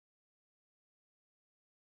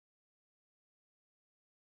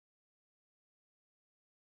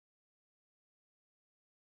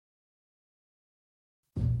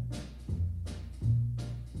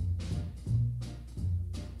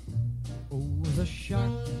a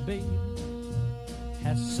shark, babe,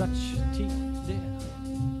 has such teeth, dear,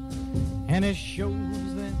 and it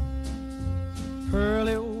shows them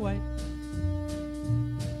pearly white.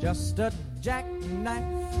 Just a jackknife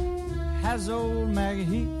has old Maggie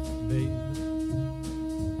Heath, babe,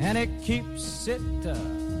 and it keeps it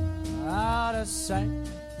out of sight.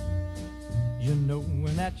 You know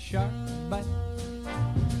when that shark bites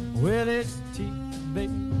with its teeth, babe,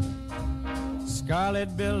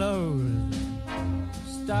 scarlet billows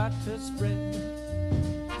start to spread.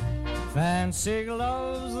 Fancy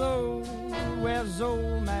gloves, though, wears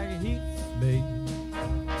old Maggie Heath, babe,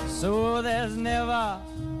 so there's never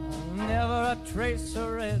a trace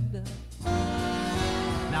of red.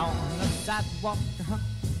 Now on the sidewalk,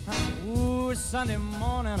 ooh, Sunday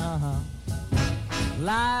morning,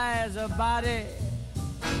 lies a body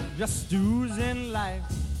just oozing life.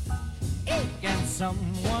 And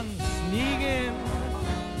someone sneaking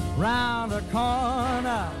round the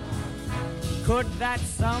corner. Could that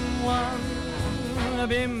someone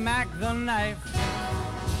be Mac the Knife?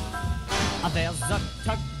 There's a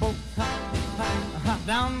tugboat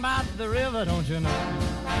down by the river, don't you know,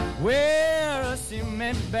 where a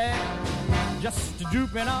cement bag just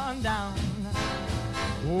drooping on down.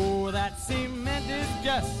 Oh, that cement is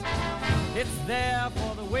just, it's there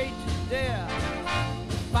for the weight to dare.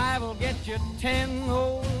 5 will get you 10,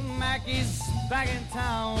 old Mackie's back in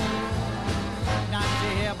town. Not you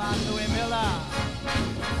hear about Louis Miller?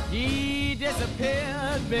 He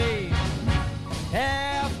disappeared, babe,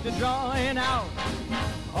 after drawing out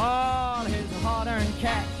all his hard-earned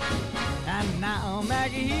cash. And now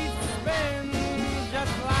Maggie Heath spins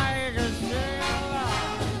just like a sailor.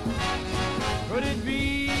 Could it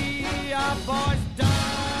be our boy's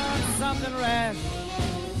done something rash?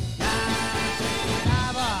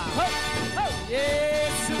 Yeah,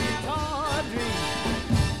 Susie Tawdry,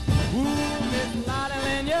 ooh, Miss Lottie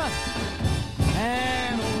Lenya,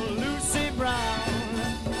 and old Lucy Brown.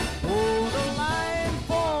 Oh, the line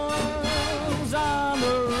forms on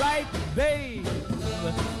the right, babe.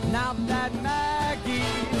 Now that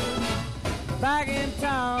Maggie's back in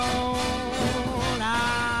town,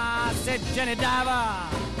 I said, Jenny Diver,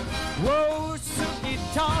 whoa, Susie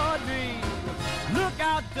Tawdry, look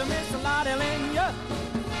out to Miss Lottie Lenya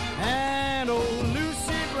and old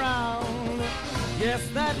Lucy Brown. Yes,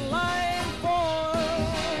 that line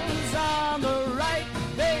forms on the right,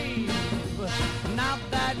 babe. Now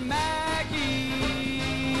that Maggie's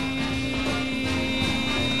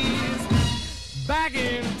back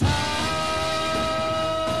in town.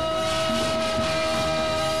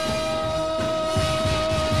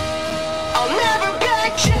 I'll never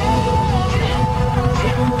get you.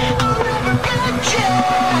 I'll never get you.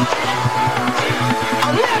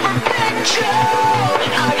 I'll never get you.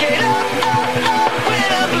 I'll get up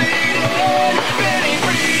when I'm bleeding, ready,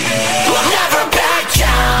 breathing. I'll never back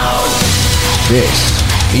down. This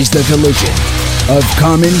is the collision of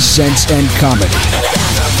common sense and comedy.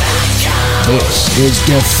 This is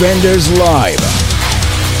Defenders Live.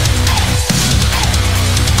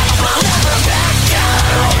 I'll never back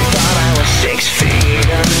down. Thought I was 6 feet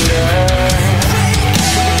under.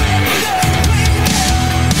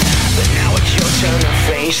 But now it's your turn to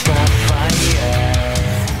face the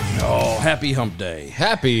fire. Oh, happy hump day.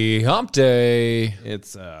 Happy hump day.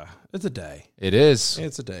 It's a day. It is.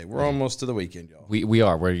 It's a day. We're almost to the weekend, y'all. We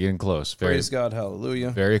are. We're getting close. Praise God. Hallelujah.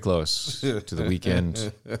 Very close to the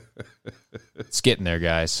weekend. It's getting there,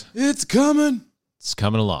 guys. It's coming. It's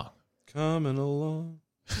coming along. Coming along.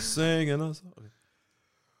 Singing us.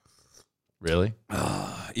 Really?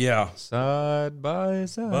 Yeah. Side by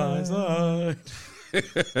side. By side.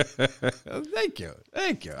 Thank you.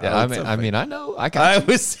 Thank you. Yeah, I mean, I know. I'm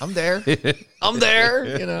there. I'm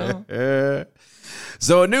there, you know.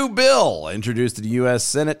 So a new bill introduced to the U.S.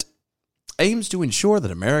 Senate aims to ensure that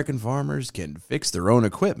American farmers can fix their own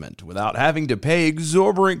equipment without having to pay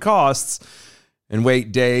exorbitant costs and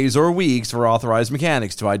wait days or weeks for authorized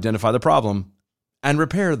mechanics to identify the problem and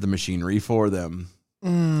repair the machinery for them.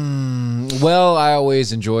 Well, I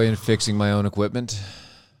always enjoy fixing my own equipment.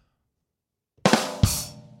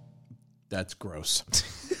 That's gross.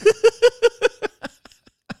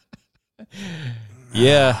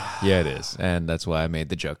 Yeah, it is. And that's why I made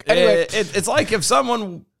the joke. Anyway, It's like if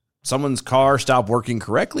someone's car stopped working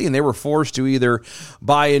correctly and they were forced to either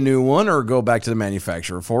buy a new one or go back to the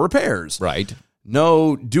manufacturer for repairs. right.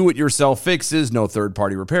 No do-it-yourself fixes, no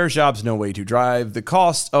third-party repair shops, no way to drive the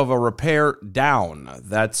cost of a repair down.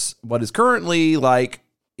 That's what is currently like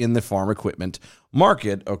in the farm equipment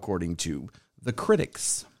market, according to the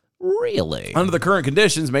critics. Really? Under the current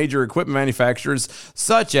conditions, major equipment manufacturers,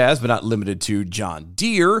 such as, but not limited to, John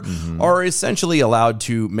Deere, are essentially allowed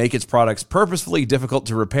to make its products purposefully difficult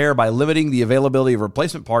to repair by limiting the availability of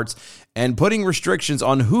replacement parts and putting restrictions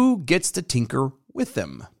on who gets to tinker with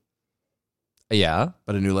them. Yeah.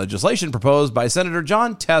 But a new legislation proposed by Senator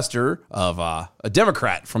John Tester, of a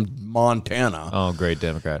Democrat from Montana, Oh, great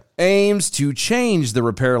Democrat. aims to change the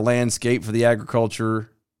repair landscape for the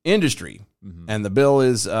agriculture industry. And the bill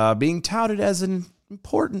is being touted as an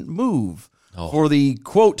important move for the,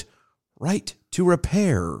 quote, right to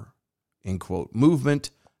repair, end quote, movement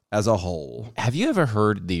as a whole. Have you ever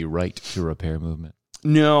heard the right to repair movement?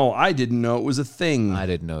 No, I didn't know it was a thing. I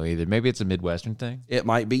didn't know either. Maybe it's a Midwestern thing, It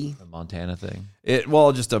might be. a Montana thing.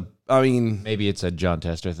 Maybe It's a John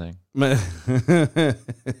Tester thing.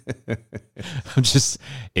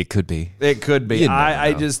 It could be. it could be. You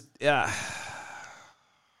never know.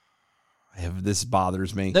 This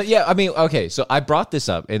bothers me. No, yeah, I mean, okay, so I brought this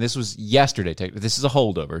up, and this was yesterday. This is a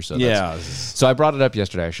holdover. So Yeah. So I brought it up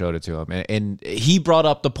yesterday. I showed it to him, and he brought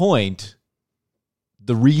up the point,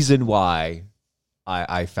 the reason why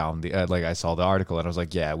I found I saw the article, and I was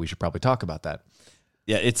like, yeah, we should probably talk about that.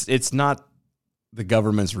 Yeah, it's not the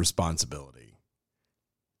government's responsibility.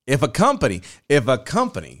 If a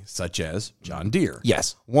company such as John Deere,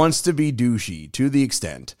 Yes. wants to be douchey to the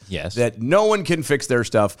extent Yes. that no one can fix their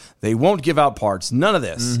stuff, they won't give out parts, none of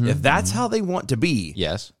this. If that's how they want to be,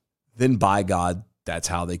 Yes. then by God, that's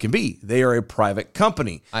how they can be. They are a private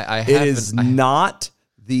company. I It is not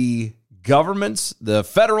the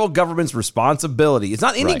federal government's responsibility. It's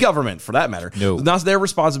not any Right. government, for that matter. No. It's not their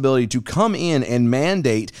responsibility to come in and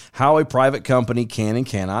mandate how a private company can and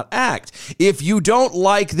cannot act. If you don't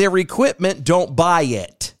like their equipment, don't buy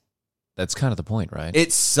it. That's kind of the point, right?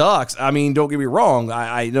 It sucks. I mean, don't get me wrong.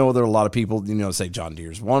 I know there are a lot of people, say John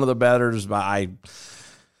Deere's one of the betters, but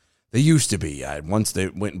they used to be. Once they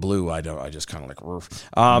went blue, I just kind of like,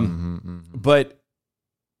 but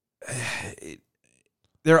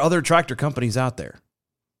there are other tractor companies out there.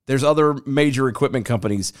 There's other major equipment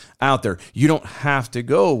companies out there. You don't have to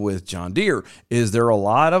go with John Deere. Is there a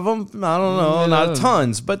lot of them? I don't know. Not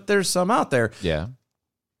tons, but there's some out there. Yeah.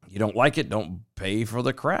 You don't like it, don't pay for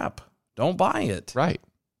the crap. Don't buy it. Right.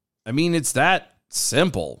 I mean, it's that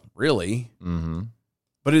simple, really. Mm-hmm.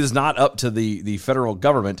 But it is not up to the federal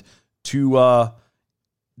government to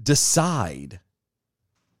decide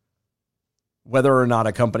whether or not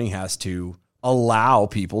a company has to allow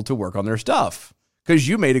people to work on their stuff. Because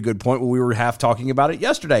you made a good point when we were half talking about it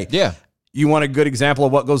yesterday. Yeah. You want a good example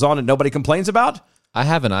of what goes on and nobody complains about? I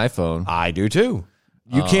have an iPhone. I do too.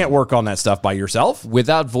 You can't work on that stuff by yourself.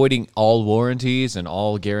 Without voiding all warranties and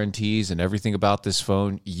all guarantees and everything about this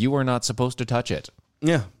phone, you are not supposed to touch it.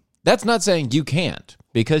 Yeah. That's not saying you can't,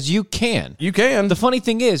 because you can. You can. The funny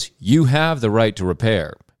thing is, you have the right to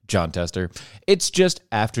repair, John Tester. It's just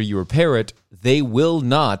after you repair it, they will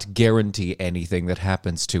not guarantee anything that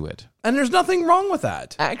happens to it. And there's nothing wrong with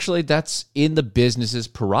that. Actually, that's in the business's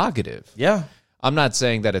prerogative. Yeah. I'm not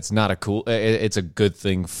saying that it's not it's a good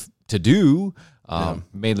thing to do,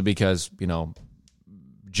 mainly because,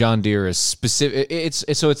 John Deere is specific. It's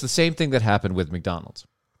the same thing that happened with McDonald's.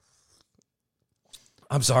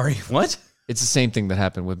 I'm sorry. What? It's the same thing that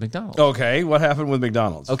happened with McDonald's. Okay. What happened with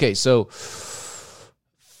McDonald's? Okay, so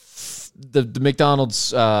the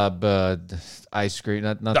McDonald's ice cream,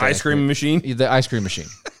 not The ice cream machine? the ice cream machine,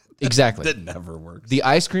 exactly. That never works. The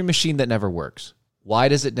ice cream machine that never works. Why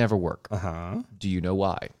does it never work? Uh-huh. Do you know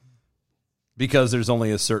why? Because there's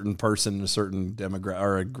only a certain person, a certain demographic,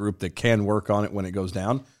 or a group that can work on it when it goes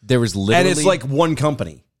down. There was literally, And it's like one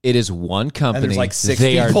company. it is one company. And there's like 6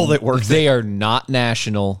 people that work They are not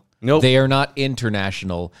national. Nope. They are not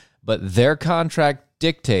international. But their contract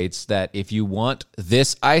dictates that if you want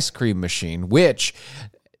this ice cream machine, which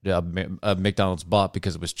McDonald's bought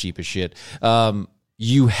because it was cheap as shit,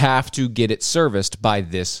 you have to get it serviced by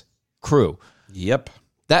this crew. Yep.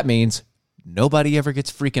 That means nobody ever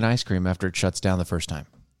gets freaking ice cream after it shuts down the first time.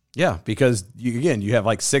 Yeah, because you have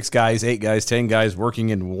like 6 guys, 8 guys, 10 guys working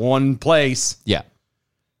in one place Yeah.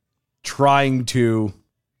 trying to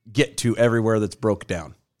get to everywhere that's broke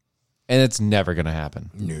down. And it's never going to happen.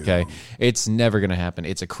 No. Okay? It's never going to happen.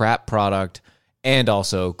 It's a crap product and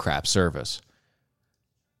also crap service.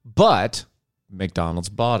 But McDonald's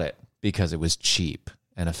bought it because it was cheap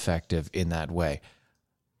and effective in that way.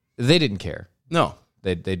 They didn't care. No.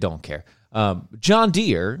 They don't care. John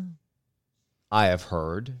Deere, I have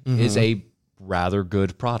heard, is a rather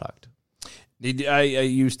good product. I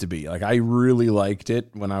used to be. Like, I really liked it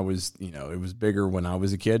when I was, it was bigger when I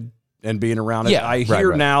was a kid and being around it. Yeah, I hear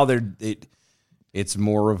right. now It's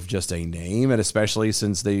more of just a name, and especially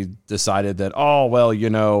since they decided that, oh, well,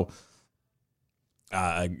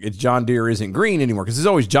 it's John Deere isn't green anymore, because it's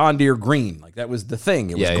always John Deere green. Like, that was the thing.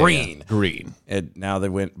 It was green. Yeah. Green. And now they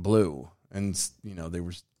went blue, and they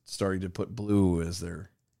were starting to put blue as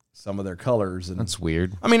some of their colors. And That's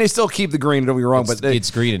weird. I mean, they still keep the green. Don't be wrong, but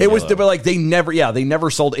it's green and it was yellow. but like they never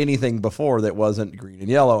sold anything before that wasn't green and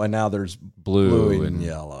yellow, and now there's blue and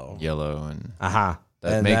yellow. Yellow and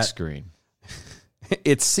That makes green.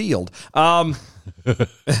 It's sealed.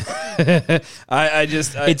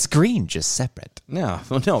 It's green, just separate. No.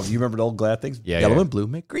 You remember the old Glad things? Yeah, Yellow yeah. and blue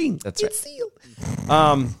make green. That's It's sealed.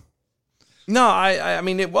 No, I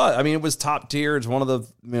mean it was. I mean, it was top tier. It's one of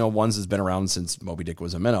the ones that's been around since Moby Dick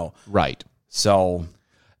was a minnow. Right. So,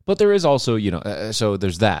 But there is also, so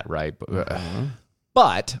there's that, right?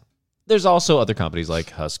 But there's also other companies like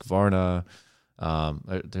Husqvarna.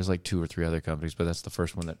 There's like 2 or 3 other companies, but that's the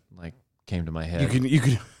first one that like came to my head. you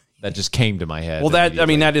could. That just came to my head. Well,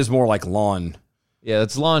 that is more like lawn. Yeah,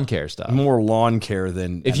 that's lawn care stuff. More lawn care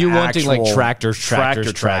than If an you're wanting like actual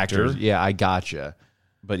tractors, yeah, I gotcha.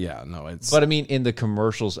 But yeah, no, it's. But I mean, in the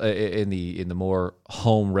commercials, in the more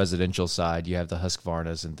home residential side, you have the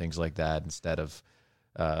Husqvarnas and things like that instead of.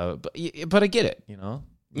 But I get it,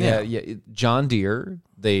 Yeah. John Deere,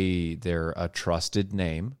 they're a trusted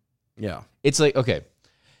name. Yeah. It's like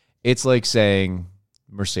it's like saying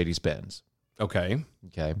Mercedes-Benz. Okay.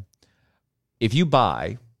 Okay, if you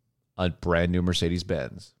buy a brand new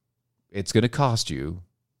Mercedes-Benz, it's going to cost you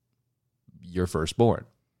your firstborn.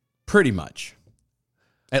 Pretty much.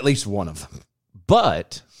 At least one of them.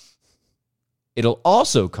 But it'll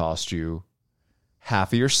also cost you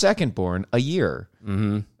half of your secondborn a year.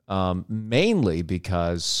 Mm-hmm. Mainly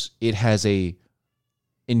because it has a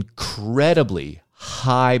incredibly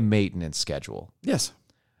high maintenance schedule. Yes.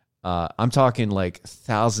 I'm talking like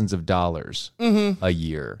thousands of dollars a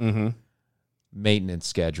year maintenance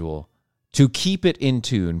schedule to keep it in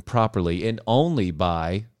tune properly and only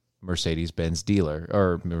by Mercedes-Benz dealer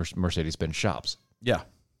or Mercedes-Benz shops. Yeah.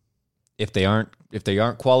 If they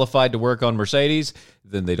aren't qualified to work on Mercedes,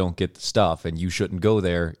 then they don't get the stuff, and you shouldn't go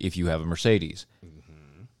there if you have a Mercedes.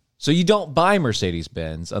 Mm-hmm. So you don't buy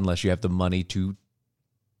Mercedes-Benz unless you have the money to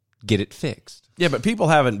get it fixed. Yeah, but people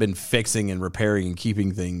haven't been fixing and repairing and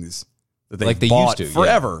keeping things that they've Like they bought used to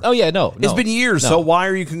forever. Yeah. Oh yeah, no. It's been years, no. so why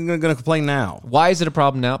are you going to complain now? Why is it a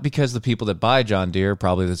problem now? Because the people that buy John Deere are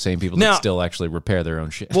probably the same people Now- that still actually repair their own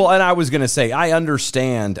shit. Well, and I was going to say, I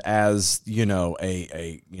understand as,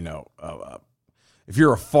 if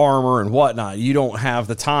you're a farmer and whatnot, you don't have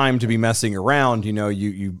the time to be messing around, you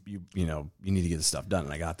need to get this stuff done,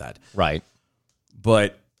 and I got that. Right.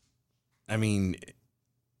 But I mean,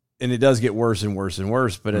 and it does get worse and worse and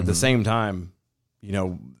worse, but at the same time,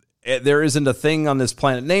 there isn't a thing on this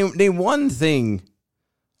planet. Name one thing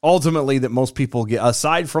ultimately that most people get,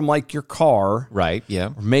 aside from like your car, Right.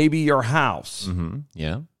 Yeah. or maybe your house. Mm-hmm.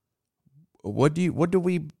 Yeah. What do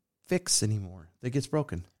we fix anymore that gets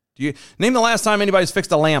broken? Do you name the last time anybody's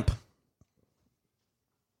fixed a lamp?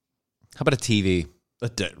 How about a TV?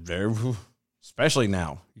 Especially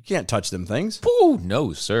now, you can't touch them things. Ooh,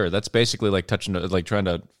 no, sir. That's basically like trying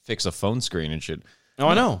to fix a phone screen and shit. Oh,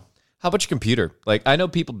 I know. How about your computer? Like, I know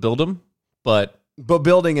people build them, but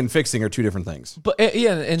building and fixing are two different things.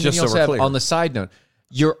 yeah, and Just you so also we're have, clear. on the side note,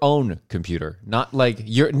 your own computer, not like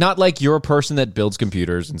you're a person that builds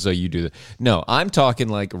computers, and so you do that. No, I'm talking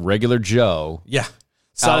like regular Joe Yeah.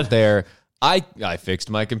 out there. I fixed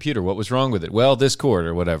my computer. What was wrong with it? Well, this cord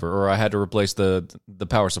or whatever, or I had to replace the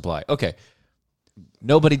power supply. Okay,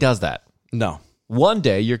 nobody does that. No. One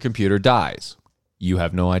day your computer dies. You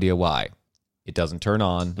have no idea why. It doesn't turn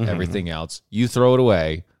on, everything else. You throw it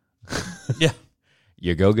away. Yeah.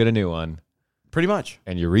 You go get a new one, Pretty much.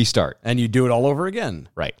 and you restart. And you do it all over again.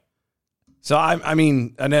 Right. So, I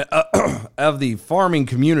mean, of the farming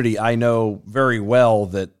community, I know very well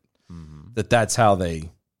that that's how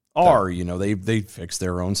they are. They fix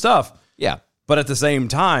their own stuff. Yeah. But at the same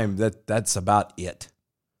time, that's about it.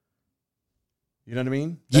 You know what I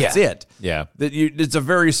mean? That's Yeah. it. Yeah. It's a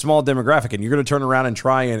very small demographic, and you're going to turn around and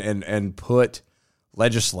try and put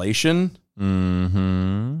legislation.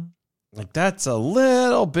 Mm-hmm. Like, that's a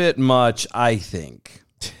little bit much, I think.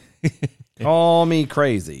 Call me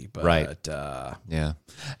crazy, but Right. Yeah.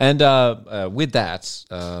 And with that,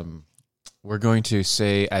 we're going to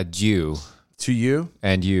say adieu. to you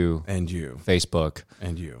And you, and you Facebook.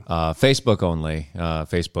 and you. Facebook only.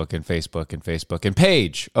 Facebook and Facebook and Facebook. And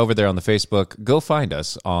Paige, over there on the Facebook, go find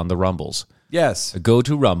us on the Rumbles. Yes. Go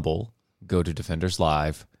to Rumble. Go to Defenders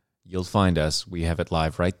Live. You'll find us. We have it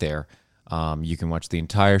live right there. You can watch the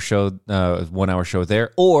entire show, 1 hour show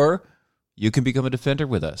there, or you can become a defender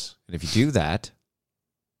with us. And if you do that,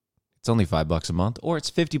 it's only $5 a month or it's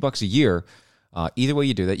 $50 a year. Either way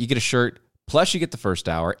you do that, you get a shirt, plus you get the first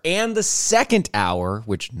hour and the second hour,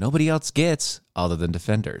 which nobody else gets other than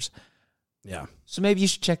defenders. Yeah. So maybe you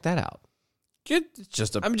should check that out. It's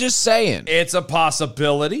just I'm just saying. it's a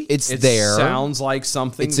possibility. It's it there. Sounds like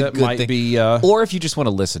something It's a that good might thing. be Or if you just want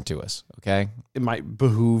to listen to us, okay? it might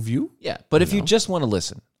behoove you. Yeah, but if you just want to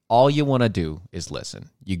listen, all you want to do is listen.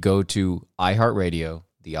 You go to iHeartRadio,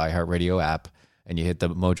 the iHeartRadio app, and you hit the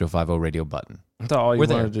Mojo 50 radio button. I thought all you We're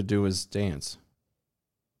there. wanted to do was dance.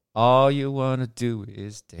 All you want to do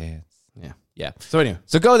is dance. Yeah. Yeah. So anyway,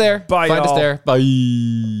 So go there. Bye, Find us y'all. there.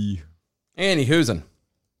 Bye. Annie Hoosen.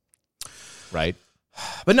 Right.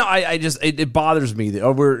 But no, I just it bothers me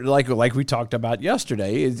that we're like we talked about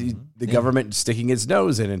yesterday is the government sticking its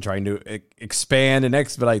nose in and trying to expand and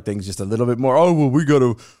expedite things just a little bit more. Oh well, we got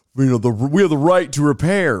to we have the right to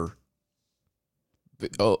repair.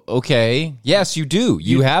 Oh, okay. Yes, you do.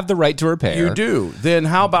 You have the right to repair. You do. Then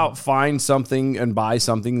how about find something and buy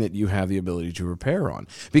something that you have the ability to repair on?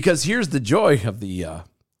 Because here's the joy of the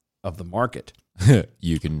market.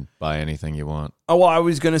 You can buy anything you want. Oh, well, I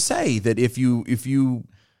was going to say that if you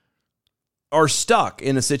are stuck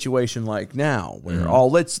in a situation like now, where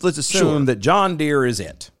let's assume that John Deere is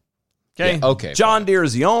it. Okay. Yeah, okay. John Deere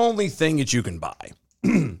is the only thing that you can buy.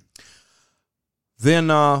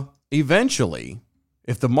 Then eventually,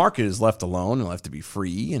 if the market is left alone and left to be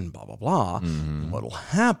free and blah blah blah, what'll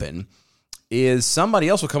happen is somebody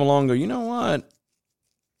else will come along and go, you know what?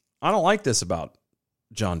 I don't like this about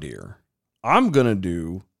John Deere. I'm going to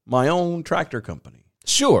do my own tractor company.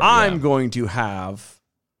 Sure. I'm going to have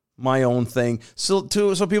my own thing so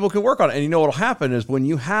people can work on it. And you know what'll happen is when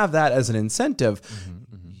you have that as an incentive,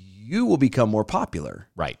 you will become more popular.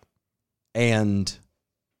 Right. And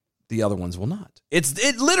the other ones will not.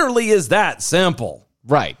 It literally is that simple.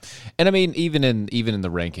 Right. And I mean, even in the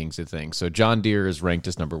rankings of things. So John Deere is ranked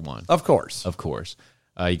as number 1. Of course. Of course.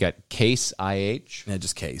 You got Case IH. Yeah,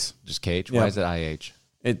 just Case. Just Case. Yeah. Why is it IH?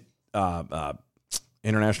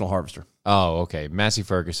 International Harvester. Oh, okay. Massey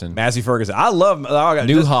Ferguson. Massey Ferguson. I love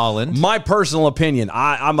New Holland. My personal opinion,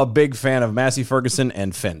 I'm a big fan of Massey Ferguson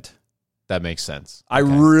and Fendt. That makes sense. I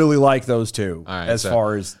really like those two. All right, as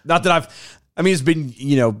far as not that it's been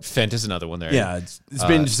Fendt is another one there. Yeah, it's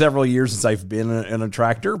been several years since I've been in a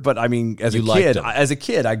tractor, but I mean, as a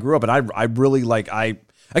kid, I grew up and I really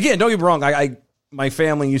again, don't get me wrong, my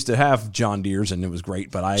family used to have John Deeres and it was great,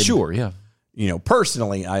 but Sure, yeah.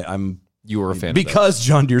 Personally, I'm You were a fan because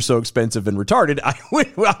John Deere's so expensive and retarded.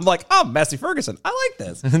 I'm like, Massey Ferguson. I like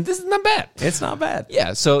this. of those. This is not bad. It's not bad.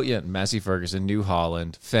 Yeah, so Massey Ferguson, New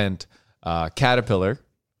Holland, Fendt, Caterpillar,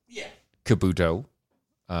 Kabuto,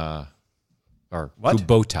 or What?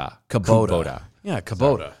 Kubota. Yeah,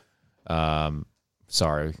 Kubota.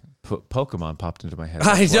 Sorry, Pokemon popped into my head.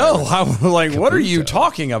 I know. I'm like, what are you Kabuto.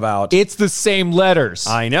 talking about? It's the same letters.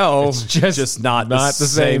 I know. It's just not the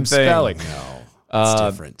same thing. spelling. No, it's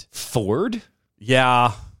different. Ford,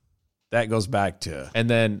 Yeah, that goes back to and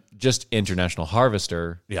then just International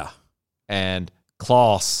Harvester and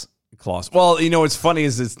Klaus. Claus. Well, what's funny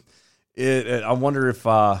is I wonder if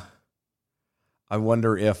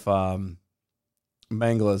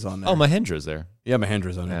Mangla's on there. Oh, Mahindra's there. Yeah,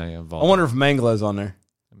 Mahindra's on there. Yeah, I wonder if Mangla's on there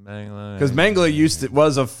because Mangla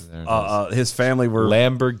was his family were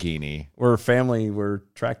Lamborghini. were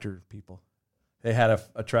tractor people. They had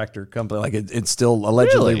a tractor company. Like it still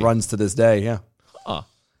allegedly Really? runs to this day. Yeah. Huh.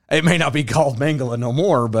 It may not be called Mangala no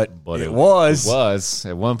more, but it was. It was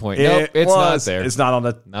at one point. Nope, it's not there. It's not on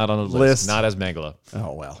the list. list. Not as Mangala.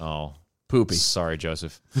 Oh well. Oh, Poopy. sorry,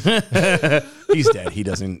 Joseph. He's dead. He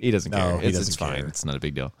doesn't. He doesn't care. No, he It's doesn't fine. care. It's not a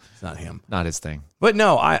big deal. It's not him. Not his thing. But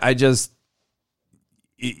no, I just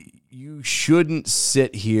you shouldn't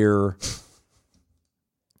sit here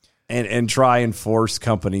and try and force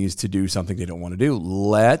companies to do something they don't want to do.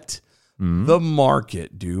 Let the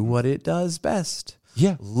market do what it does best.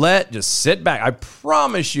 Yeah. Just sit back. I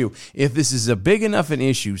promise you, if this is a big enough an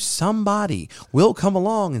issue, somebody will come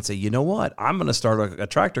along and say, you know what? I'm going to start a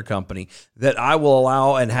tractor company that I will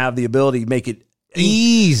allow and have the ability to make it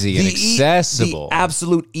Easy and accessible. The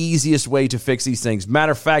absolute easiest way to fix these things.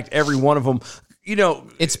 Matter of fact, every one of them,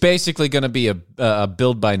 It's basically going to be a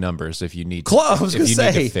build by numbers if you need close. I was if gonna you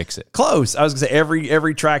say need to fix it. Close. I was gonna say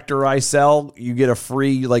every tractor I sell, you get a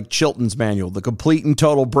free Chilton's manual, the complete and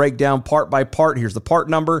total breakdown, part by part. Here's the part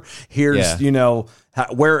number. Here's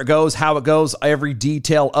where it goes, how it goes, every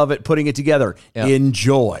detail of it, putting it together. Yeah.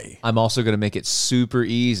 Enjoy. I'm also going to make it super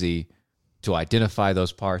easy to identify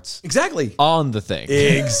those parts Exactly. on the thing.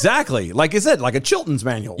 Exactly. Like I said, like a Chilton's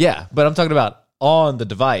manual. Yeah, but I'm talking about on the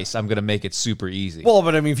device, I'm going to make it super easy. Well,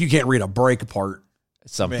 but I mean, if you can't read a brake apart,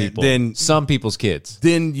 some people's kids.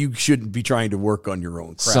 then you shouldn't be trying to work on your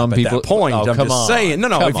own crap Some at people- that point. oh, I'm come just on. saying. No,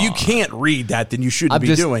 Come if you on. can't read that, then you shouldn't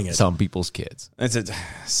be doing it. Some people's kids. I said,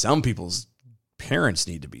 some people's parents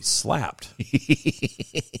need to be slapped.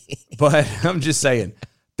 But I'm just saying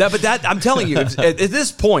that I'm telling you, at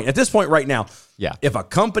this point right now, Yeah. if a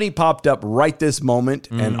company popped up right this moment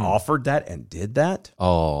and offered that and did that,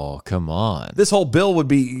 Oh, come on. this whole bill would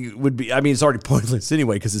be. I mean, it's already pointless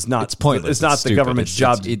anyway because it's not. It's pointless. It's not It's the stupid. government's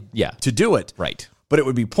job yeah. to do it. Right. But it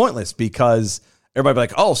would be pointless because everybody would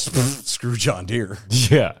be like, oh, screw John Deere,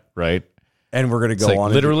 Yeah. Right. and we're gonna go It's like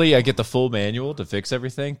on. literally, I get the full manual to fix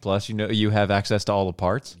everything. Plus, you have access to all the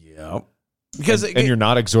parts, Yeah. Because and you're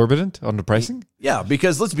not exorbitant on the pricing. yeah,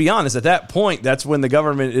 because let's be honest, at that point, that's when the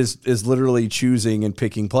government is literally choosing and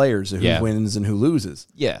picking players and who Yeah. wins and who loses.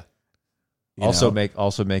 Yeah. You Also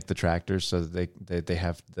know? make the tractors so that they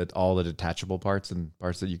have all the detachable parts and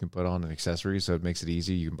parts that you can put on and accessories, so it makes it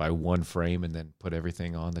easy. You can buy one frame and then put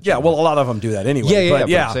everything on. That Yeah, well, a lot of them do that anyway. yeah, but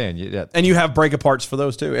yeah. But I'm saying, yeah, and you have break parts for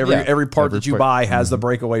those too. Every part Every that you part. buy has the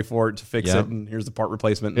breakaway for it to fix Yeah. it, and here's the part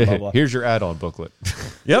replacement. And blah blah. here's your add-on booklet.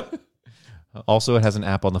 Yep, Also, it has an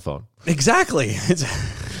app on the phone exactly.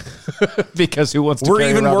 because who wants to? We're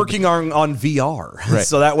carry even around working on VR, Right.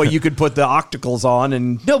 so that way you could put the octacles on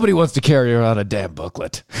and Nobody wants to carry around a damn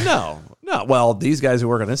booklet. no. Well, these guys who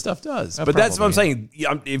work on this stuff does, but that's what I'm saying.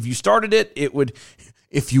 If you started it, it would.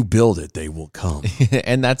 If you build it, they will come.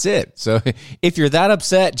 And that's it. So if you're that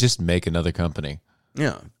upset, just make another company.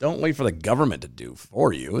 Yeah, don't wait for the government to do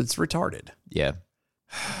for you. It's retarded. Yeah.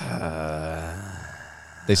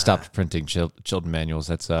 They stopped printing children manuals.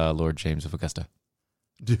 That's Lord James of Augusta.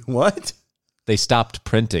 What? They stopped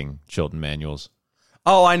printing children manuals.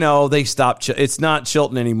 Oh, I know. They stopped. It's not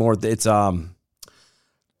Chilton anymore. It's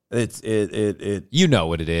You know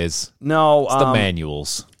what it is. No, It's the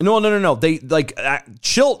manuals. No. They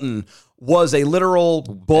Chilton was a literal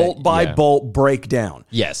bolt by yeah. bolt breakdown.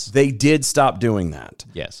 Yes. They did stop doing that.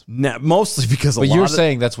 Yes. Now, mostly because But you're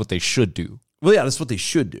saying that's what they should do. well, yeah, that's what they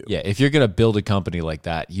should do. Yeah. If you're going to build a company like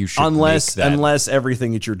that, you should Unless make that. unless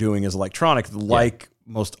everything that you're doing is electronic, like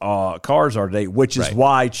most cars are today, which is Right.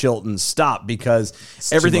 why Chilton stopped because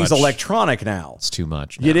everything's much. electronic now. It's too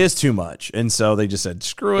much. now. It is too much, and so they just said,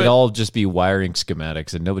 "Screw it." It'd all just be wiring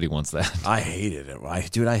schematics, and nobody wants that. I hated it.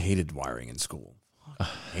 I hated wiring in school.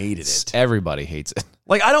 Hated it. Everybody hates it.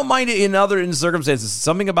 Like, I don't mind it in other circumstances.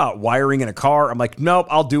 Something about wiring in a car, I'm like, nope,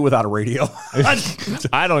 I'll do without a radio.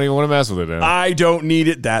 I don't even want to mess with it now. I don't need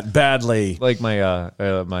it that badly. Like my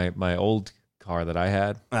my old car that I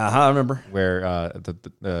had, I remember. where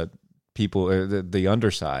the people the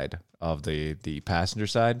underside of the passenger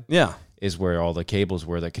side Yeah. is where all the cables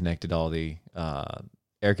were that connected all the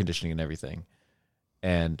air conditioning and everything.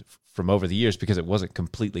 And from over the years, because it wasn't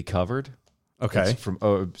completely covered, Okay. it's from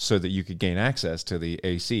so that you could gain access to the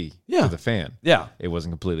AC, Yeah. to the fan. Yeah. It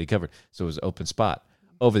wasn't completely covered, so it was an open spot.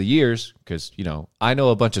 Over the years, because I know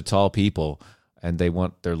a bunch of tall people, and they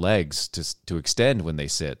want their legs to extend when they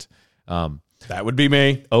sit. That would be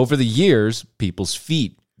me. Over the years, people's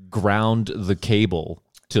feet ground the cable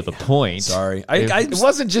to the point. Sorry. It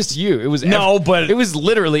wasn't just you. It was No, but- it was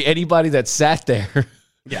literally anybody that sat there.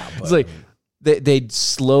 Yeah. It's like they'd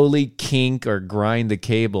slowly kink or grind the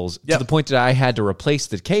cables to Yep. the point that I had to replace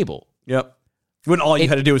the cable. Yep. When all you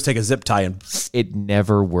had to do was take a zip tie and It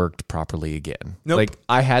never worked properly again. Nope. Like,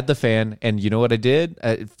 I had the fan, and you know what I did?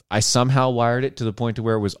 I somehow wired it to the point to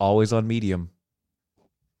where it was always on medium.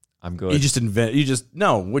 I'm good. what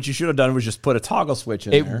you should have done was just put a toggle switch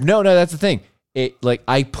in there. No, that's the thing.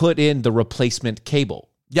 I put in the replacement cable,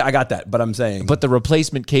 Yeah, I got that, but I'm saying. but the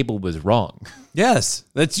replacement cable was wrong. yes,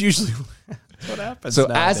 that's usually what happens. So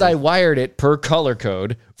nowadays. as I wired it per color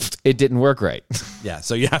code, it didn't work right. Yeah,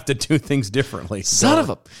 so you have to do things differently. Son of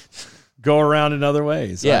a... Go around in other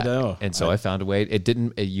ways. Yeah. I know. And so I found a way. It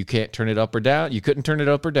didn't... You can't turn it up or down. You couldn't turn it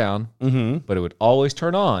up or down, but it would always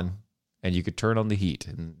turn on, and you could turn on the heat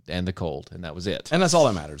and the cold, and that was it. And that's all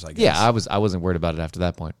that matters, I guess. Yeah, I wasn't worried about it after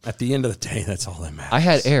that point. At the end of the day, that's all that matters. I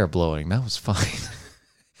had air blowing. That was fine.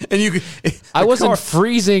 and you could. I wasn't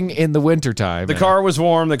freezing in the wintertime. The car was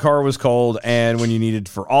warm. The car was cold, and when you needed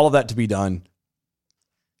for all of that to be done,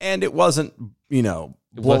 and it wasn't,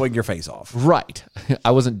 blowing your face off. Right.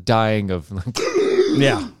 I wasn't dying of...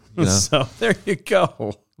 Yeah. know? So there you go.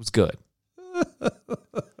 It was good.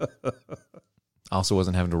 I also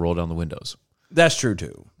wasn't having to roll down the windows. That's true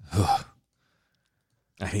too.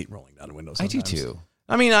 I hate rolling down windows. I do sometimes. too.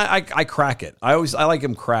 I mean, I crack it. I like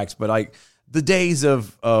them cracked, but the days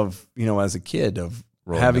of as a kid of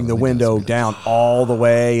having the window down all the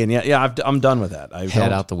way. And I'm done with that.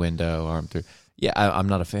 Head out the window, arm through. Yeah, I'm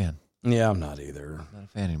not a fan. Yeah, I'm not either. Not a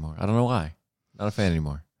fan anymore. I don't know why. Not a fan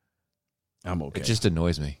anymore. I'm okay. It just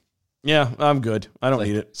annoys me. Yeah, I'm good. I don't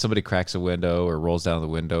need it. Somebody cracks a window or rolls down the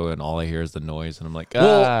window, and all I hear is the noise, and I'm like,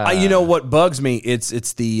 well, you know what bugs me? It's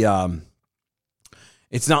the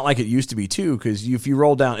it's not like it used to be too, because if you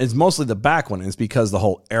roll down, it's mostly the back one. And it's because the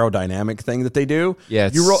whole aerodynamic thing that they do. Yeah,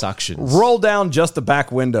 it's suctions. Roll down just the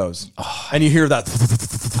back windows, and you hear that.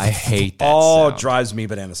 I hate that. It drives me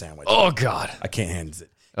banana sandwich. Oh God, I can't handle it.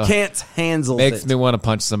 Can't handle it. Makes me want to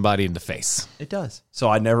punch somebody in the face. It does. So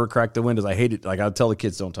I never crack the windows. I hate it. Like I tell the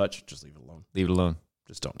kids, don't touch. Just leave it alone. Leave it alone.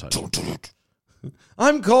 Just don't touch it.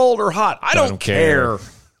 I'm cold or hot. I don't care.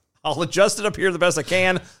 I'll adjust it up here the best I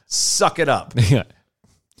can. Suck it up.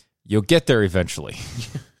 You'll get there eventually.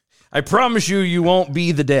 I promise you won't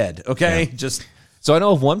be the dead. Okay, So I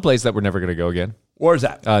know of one place that we're never going to go again. Where's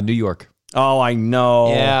that? New York. Oh, I know.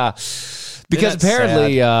 Yeah, because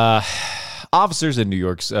apparently officers in New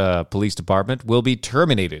York's police department will be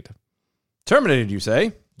terminated. Terminated, you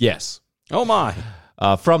say? Yes. Oh my.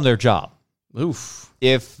 From their job. Oof.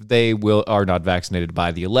 If they are not vaccinated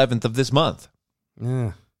by the 11th of this month.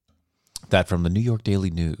 Yeah. That from the New York Daily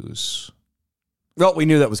News. Well, we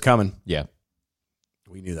knew that was coming. Yeah.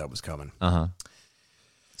 We knew that was coming. Uh-huh.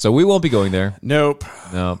 So we won't be going there. Nope.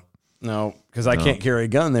 No. No, because I can't carry a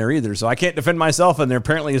gun there either. So I can't defend myself, and there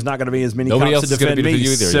apparently is not going to be as many Nobody cops else to is gonna defend be me.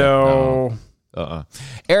 you either. So,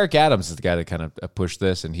 Eric Adams is the guy that kind of pushed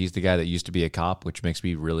this, and he's the guy that used to be a cop, which makes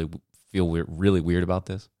me feel really weird about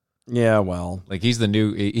this. Yeah, well, like he's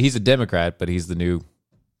a Democrat, but he's the new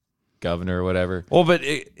governor or whatever. Well, but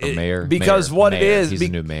mayor, because mayor, what mayor. it is, he's the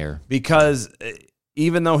new mayor. Because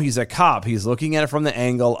even though he's a cop, he's looking at it from the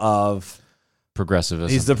angle of progressivist.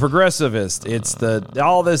 He's the progressivist. It's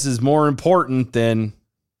all this is more important than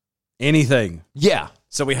anything. Yeah.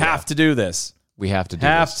 So we have to do this. We have to do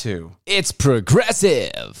this. It's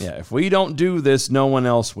progressive. Yeah. If we don't do this, no one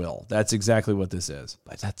else will. That's exactly what this is.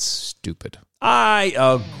 But that's stupid. I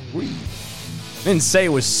agree. Didn't say it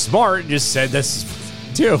was smart. Just said this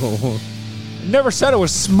too. Never said it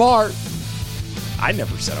was smart. I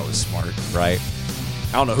never said I was smart. Right.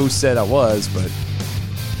 I don't know who said I was, but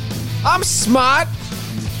I'm smart.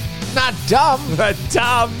 Not dumb. Not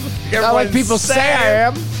dumb. Not like people say I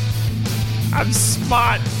am. I'm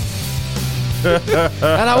smart.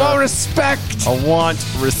 And I want respect. I want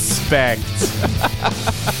respect.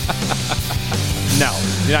 No,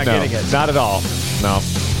 you're not getting it. Not at all. No.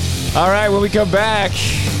 All right, when we come back,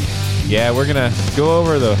 we're going to go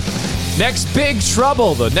over the next big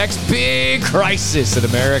trouble, the next big crisis in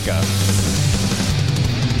America.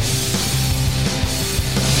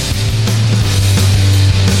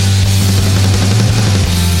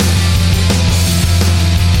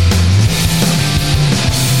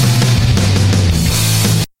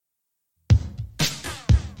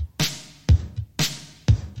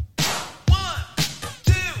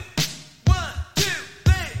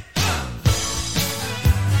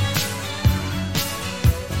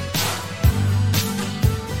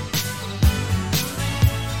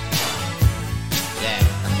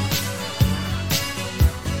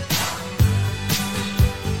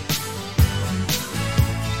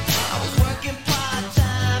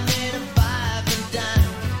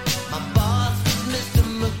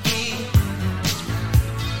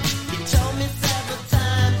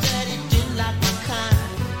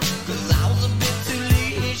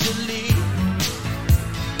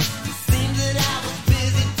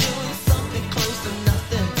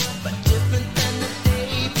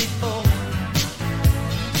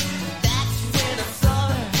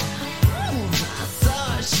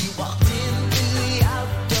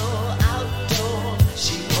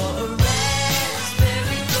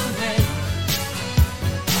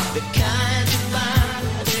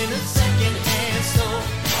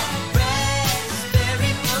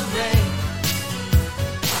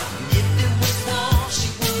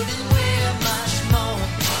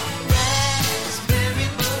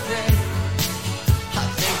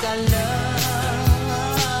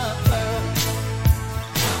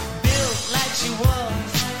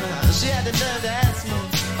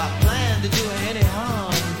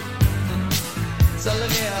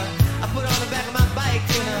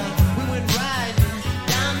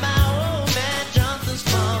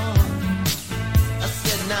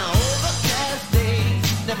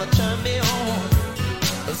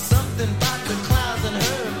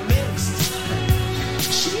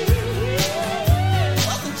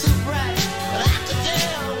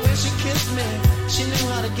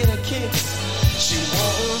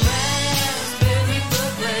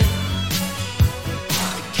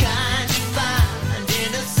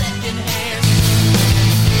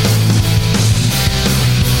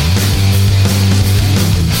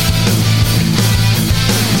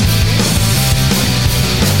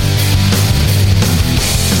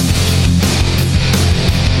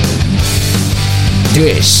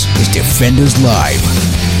 This is Defenders Live.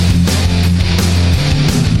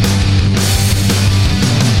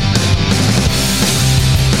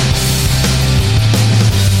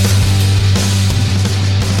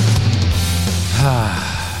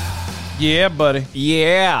 Yeah, buddy.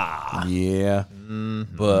 Yeah. Yeah,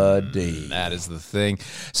 buddy. That is the thing.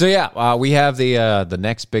 So yeah, we have the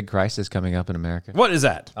next big crisis coming up in America. What is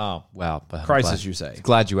that? Oh, well. Crisis, you say?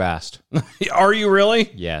 Glad you asked. Are you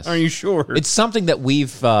really? Yes. Are you sure? It's something that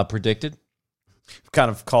we've predicted.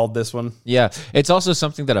 kind of called this one. Yeah. It's also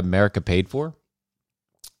something that America paid for.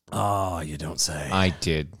 Oh, you don't say. I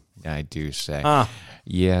did. I do say.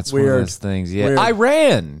 Yeah, it's Weird. one of those things. Yeah. Weird.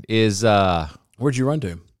 Iran is Where'd you run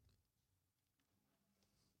to?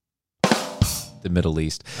 the Middle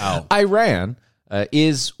East. Oh. Iran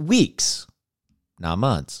is weeks, not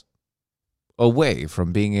months, away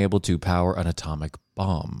from being able to power an atomic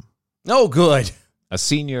bomb. Oh, good. A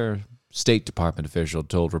senior State Department official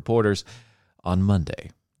told reporters on Monday,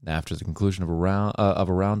 after the conclusion of a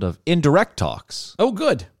round of indirect talks Oh,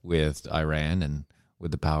 good. with Iran and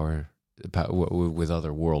with with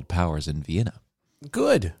other world powers in Vienna.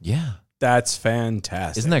 Good. Yeah, That's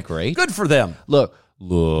fantastic. isn't that great? Good for them. Look.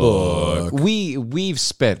 We've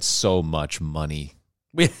spent so much money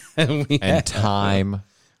We and time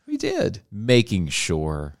We did. making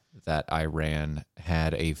sure that Iran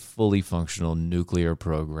had a fully functional nuclear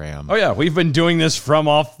program Oh yeah, we've been doing this from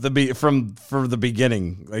the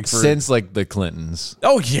beginning, like since like the Clintons.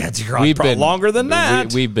 Oh yeah, it's probably longer than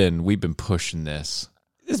that. We've been pushing this.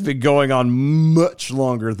 It's been going on much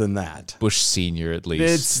longer than that. Bush Senior, at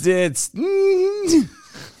least.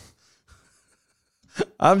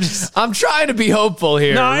 I'm trying to be hopeful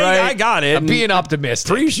here. No, right? I got it. I'm being optimistic.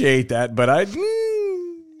 Appreciate that, but I'm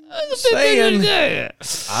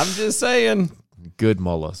just saying. Good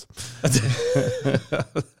mullahs.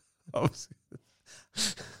 I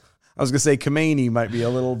was gonna say Khomeini might be a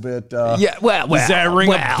little bit. Yeah, well, does that ring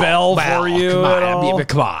a bell for you Come at on, all?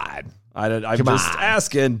 come on. I'm Come just on.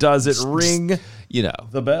 asking. Does it ring You know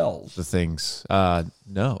the bells? the things.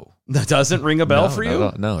 No. That doesn't ring a bell for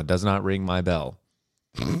you. No, it does not ring my bell.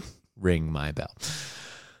 Ring my bell.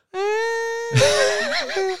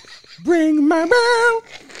 Ring my bell.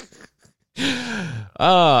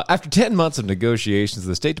 After 10 months of negotiations,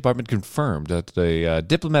 the State Department confirmed that the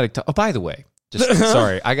diplomatic. Oh, by the way, just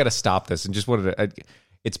sorry, I got to stop this and just wanted to.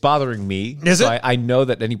 It's bothering me. Is so it? I know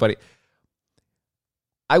that anybody.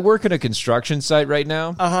 I work in a construction site right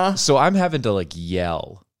now, so I'm having to like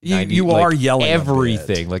yell. You are yelling a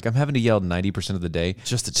everything. Like I'm having to yell 90% of the day.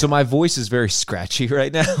 So my voice is very scratchy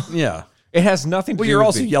right now. Yeah. It has nothing to Well, do you're with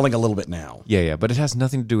also yelling a little bit now. Yeah, but it has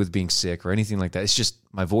nothing to do with being sick or anything like that. It's just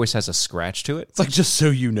my voice has a scratch to it. It's like, just so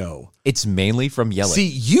you know. It's mainly from yelling. See,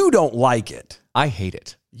 you don't like it. I hate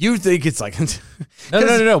it. You think it's like No.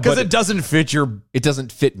 because but it doesn't fit your it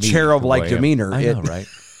doesn't fit me. cherub-like the way demeanor. I know, right?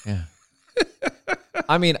 Yeah.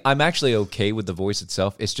 I mean, I'm actually okay with the voice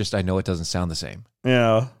itself. It's just I know it doesn't sound the same.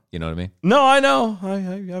 Yeah. You know what I mean? No, I know.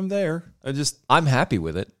 I'm there. I'm happy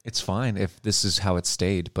with it. It's fine if this is how it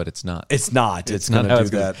stayed, but it's not. It's not. It's not going how to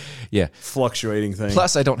it's do gonna- that Yeah. fluctuating thing.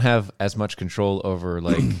 Plus, I don't have as much control over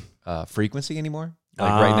like frequency anymore.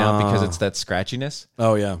 Like right now because it's that scratchiness.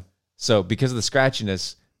 Oh yeah. So because of the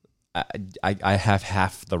scratchiness, I have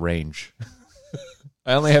half the range.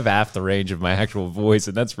 I only have half the range of my actual voice,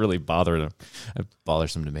 and that's really bothersome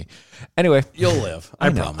to me. Anyway, You'll live. I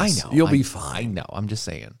know, promise. I know. You'll be I fine. know. I'm just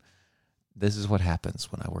saying. This is what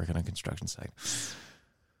happens when I work on a construction site.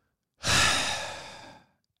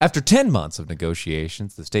 After 10 months of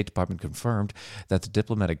negotiations, the State Department confirmed that the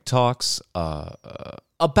diplomatic talks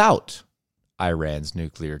about Iran's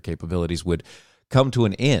nuclear capabilities would come to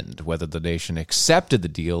an end, whether the nation accepted the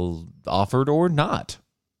deal offered or not.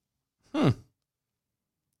 The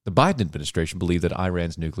Biden administration believed that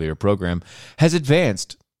Iran's nuclear program has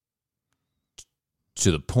advanced to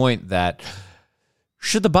the point that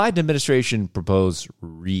should the Biden administration propose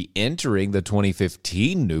re-entering the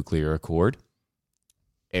 2015 nuclear accord,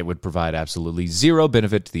 it would provide absolutely zero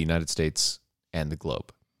benefit to the United States and the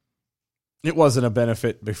globe. It wasn't a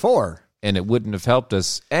benefit before. And it wouldn't have helped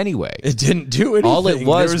us anyway. It didn't do anything. All it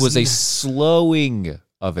was a slowing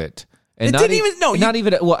of it. And It not didn't e- even- no, Not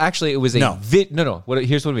even. Well, actually, it was a No.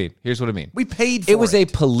 Here's what I mean. We paid for it. It was a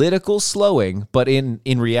political slowing, but in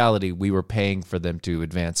reality, we were paying for them to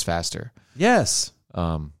advance faster. Yes.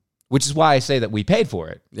 Which is why I say that we paid for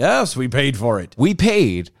it. Yes, we paid for it. We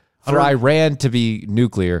paid for Iran to be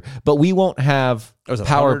nuclear, but we won't have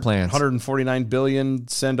power plants. 149 billion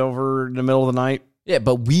sent over in the middle of the night. Yeah,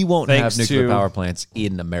 but we won't Thanks have nuclear to- power plants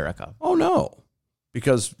in America. Oh no.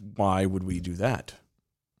 Because why would we do that?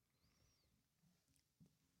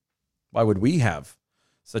 Why would we have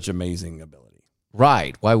such amazing ability?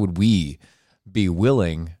 Right. Why would we be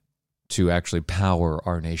willing to actually power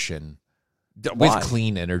our nation with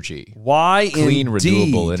clean energy? Why? Clean, indeed,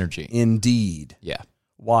 renewable energy. Indeed. Yeah.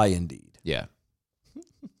 Why indeed? Yeah.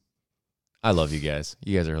 I love you guys.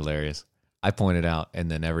 You guys are hilarious. I point it out, and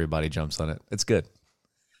then everybody jumps on it. It's good.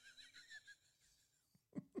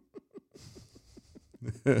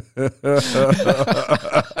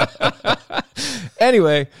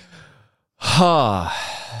 Anyway,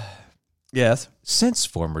 Yes. since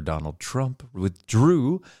former Donald Trump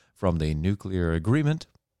withdrew from the nuclear agreement,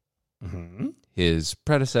 his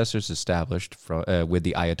predecessors established with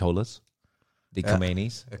the Ayatollahs, the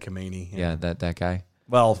Khomeinis. Khomeini. Yeah, that guy.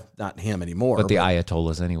 Well, not him anymore. But the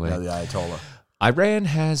Ayatollahs anyway. the Ayatollah. Iran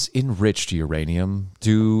has enriched uranium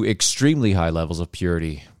to extremely high levels of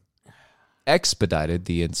purity, expedited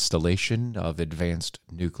the installation of advanced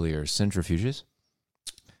nuclear centrifuges,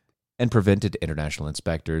 and prevented international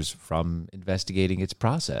inspectors from investigating its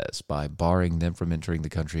process by barring them from entering the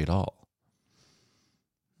country at all.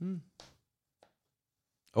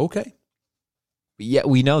 Okay. Yeah,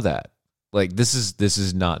 we know that. Like, this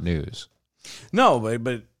is not news. No,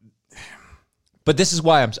 but But this is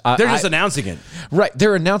why they're just announcing it. Right,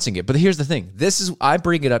 they're announcing it. But here's the thing. I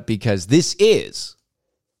bring it up because this is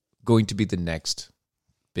going to be the next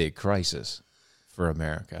big crisis for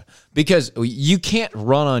America. Because you can't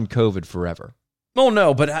run on COVID forever. Oh,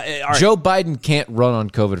 no, but all right. Joe Biden can't run on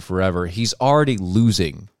COVID forever. He's already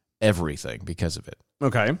losing everything because of it.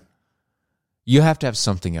 Okay. You have to have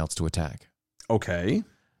something else to attack. Okay.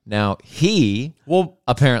 Now, he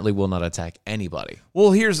apparently will not attack anybody.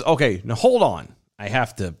 Well, okay. Now, hold on. I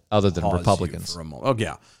have to. Other than pause Republicans. you for a moment. Oh,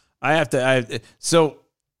 yeah. I have to. So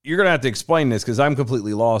you're going to have to explain this because I'm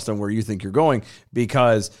completely lost on where you think you're going,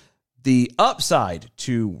 because the upside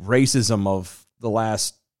to racism of the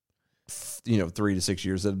last 3 to 6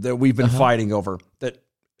 years that we've been fighting over that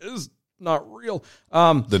is not real.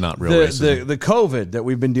 The not real racism. The COVID that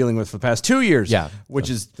we've been dealing with for the past 2 years. Yeah.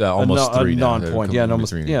 Which is almost three a now. non-point. Yeah,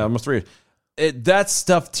 almost 3. That's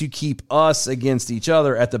stuff to keep us against each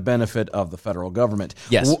other at the benefit of the federal government.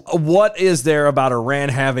 Yes. What is there about Iran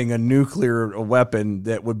having a nuclear weapon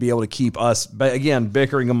that would be able to keep us, again,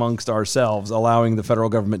 bickering amongst ourselves, allowing the federal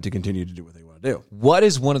government to continue to do what they want to do? What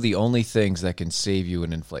is one of the only things that can save you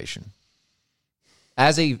in inflation?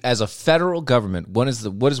 As a federal government, what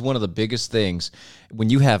is one of the biggest things when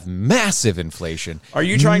you have massive inflation? Are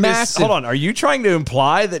you trying to hold on? Are you trying to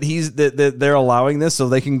imply that that they're allowing this so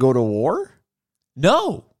they can go to war?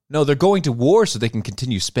 No, they're going to war so they can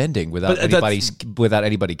continue spending without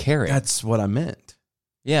anybody caring. That's what I meant.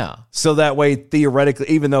 Yeah. So that way, theoretically,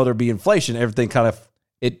 even though there be inflation, everything kind of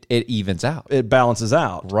it evens out. It balances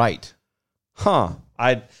out. Right. Huh.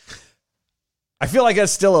 I feel like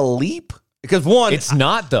that's still a leap. Because it's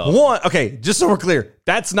not though. Okay, just so we're clear,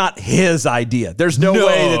 that's not his idea. There's no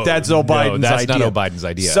way that that's Joe Biden's that's idea. Not Joe Biden's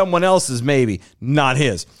idea. Someone else's, maybe, not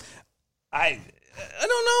his. I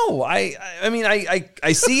don't know. I mean,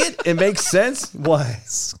 I see it. It makes sense.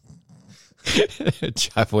 What?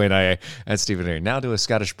 Jeff Wayne, and Stephen Aaron. Now do a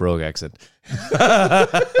Scottish brogue accent.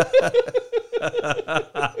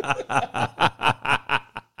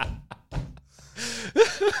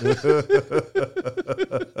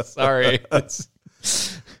 Sorry.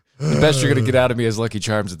 The best you're going to get out of me is Lucky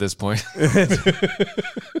Charms at this point.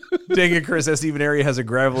 Dang it, Chris. That Stephen Area has a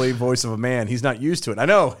gravelly voice of a man. He's not used to it. I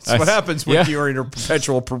know. It's what happens when you're in your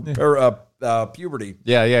perpetual puberty.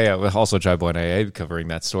 Yeah. Well, also, Chai Boy AA covering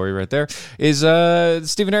that story right there is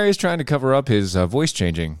Stephen Area is trying to cover up his voice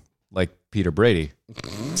changing like Peter Brady.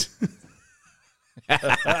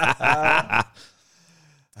 Yeah,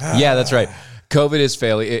 that's right.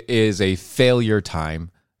 COVID is a failure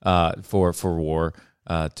time for war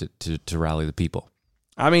to rally the people.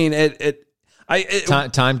 I mean,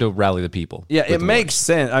 time to rally the people. Yeah, it makes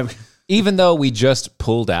sense. Even though we just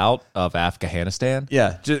pulled out of Afghanistan.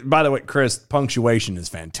 Yeah. By the way, Chris, punctuation is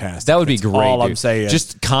fantastic. That would be great. All I'm saying.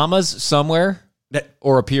 Just commas somewhere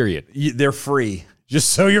or a period. They're free.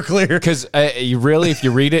 Just so you're clear. Because if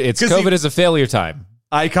you read it, it's COVID is a failure time.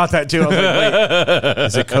 I caught that too. I was like, wait,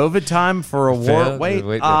 is it COVID time for a war? Wait.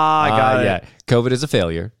 I got it. Yeah. COVID is a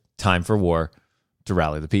failure. Time for war to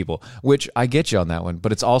rally the people, which I get you on that one.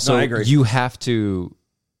 But it's also, you have to,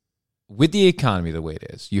 with the economy the way it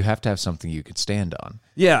is, you have to have something you could stand on.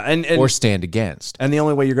 Yeah. Or stand against. And the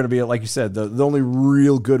only way you're going to be, like you said, the only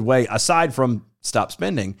real good way, aside from stop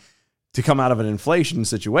spending, to come out of an inflation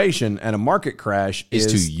situation and a market crash is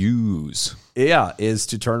to use. Yeah. Is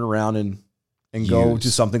to turn around and go to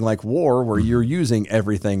something like war where you're using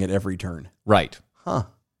everything at every turn. Right. Huh.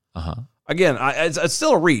 Uh-huh. again, it's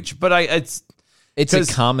still a reach, but it's a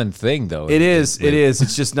common thing, though. It is.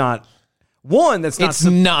 It's just not one. That's not. It's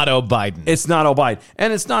not Biden. It's not Biden,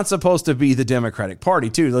 and it's not supposed to be the Democratic Party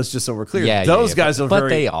too. Let's just so we're clear. Those guys are but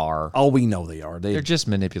they are. Oh, we know they are. They're just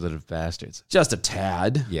manipulative bastards. Just a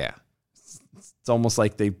tad. Yeah. It's almost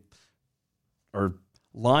like they are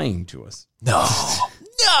lying to us. No.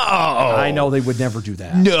 I know they would never do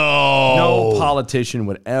that. No politician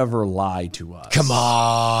would ever lie to us. Come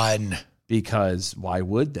on. Because why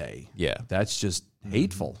would they? Yeah. That's just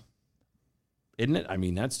hateful. Isn't it? I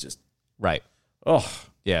mean, that's just right. Oh.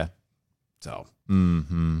 Yeah. So.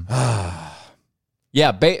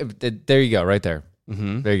 Yeah, there you go, right there.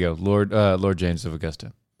 Mm-hmm. There you go. Lord James of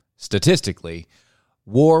Augusta. Statistically,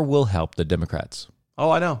 war will help the Democrats. Oh,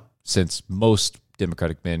 I know. Since most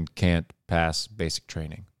Democratic men can't pass basic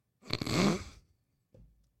training.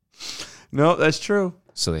 No, that's true.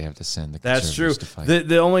 So they have to send the That's true. to fight.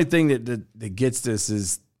 The only thing that gets this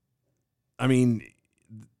is, I mean,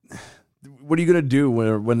 what are you going to do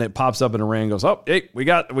when it pops up in Iran and goes, oh, hey, we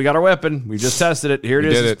got our weapon. We just tested it. Here it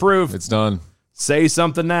is. It's proof. It's done. Say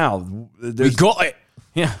something now. We got it.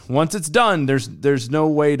 Yeah. Once it's done, there's no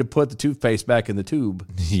way to put the toothpaste back in the tube.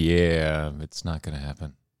 Yeah, it's not going to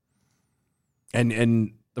happen.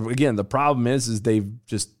 And again, the problem is they've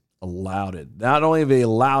just allowed it. Not only have they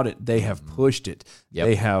allowed it, they have pushed it. Yep.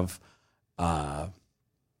 They have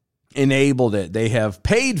enabled it. They have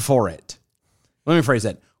paid for it. Let me phrase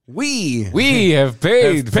that. We have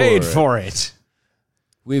paid for it.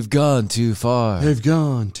 We've gone too far. They've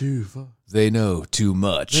gone too far. They know too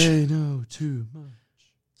much. They know too much.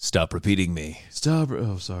 Stop repeating me. Stop.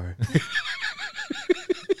 Oh, sorry.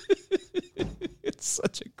 It's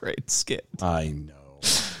such a great skit. I know.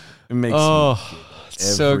 It makes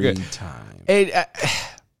it's so good time.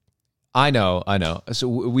 I know. So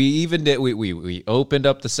we even did. We opened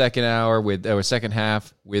up the second hour with our second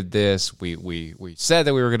half with this. We said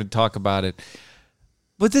that we were going to talk about it,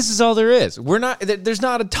 but this is all there is. There's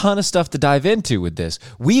not a ton of stuff to dive into with this.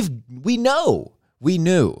 We knew.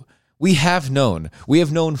 We have known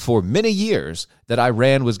for many years that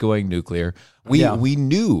Iran was going nuclear. We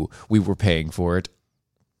knew we were paying for it.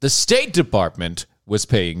 The State Department was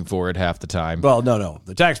paying for it half the time. Well, no.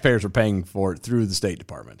 The taxpayers are paying for it through the State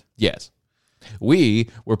Department. Yes. We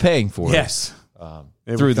were paying for it. Yes.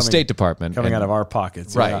 Through the State Department. Coming out of our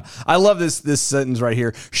pockets. Right. Yeah. I love this sentence right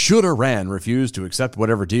here. Should Iran refuse to accept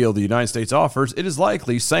whatever deal the United States offers, it is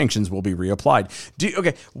likely sanctions will be reapplied.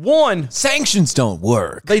 Sanctions don't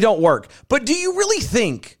work. They don't work. But do you really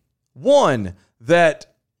think, one, that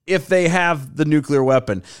if they have the nuclear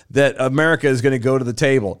weapon, that America is going to go to the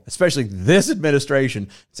table, especially this administration,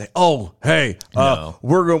 and say, "Oh, hey, No.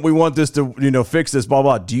 we want this to fix this, blah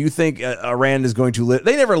blah." Do you think Iran is going to?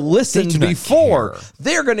 They never listened They do before. not care.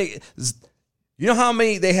 They're going to. You know how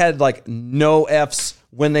many they had like no Fs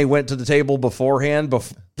when they went to the table beforehand,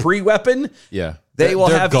 pre-weapon? Yeah. They will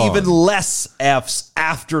They're have gone. even less Fs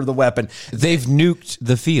after the weapon. They've nuked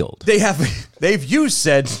the field. They've used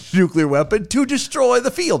said nuclear weapon to destroy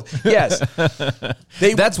the field. Yes.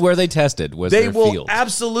 That's where they tested was they their will field.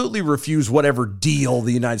 absolutely refuse whatever deal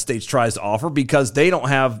the United States tries to offer because they don't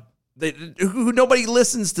have nobody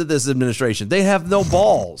listens to this administration. They have no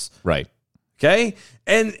balls. Right. Okay?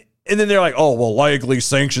 And then they're like, "Oh, well, likely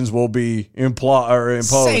sanctions will be imposed."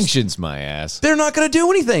 Sanctions my ass. They're not going to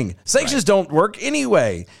do anything. Sanctions don't work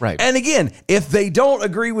anyway. Right. And again, if they don't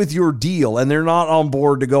agree with your deal and they're not on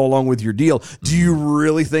board to go along with your deal, do you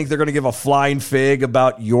really think they're going to give a flying fig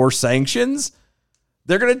about your sanctions?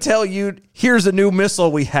 They're going to tell you, here's a new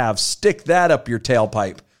missile we have. Stick that up your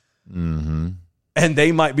tailpipe. Mm-hmm. And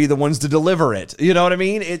they might be the ones to deliver it. You know what I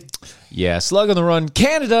mean? Yeah, slug on the run.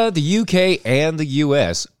 Canada, the UK, and the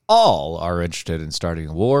US all are interested in starting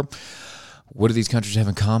a war. What do these countries have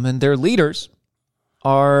in common? Their leaders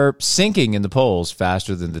are sinking in the polls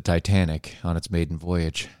faster than the Titanic on its maiden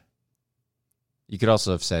voyage. You could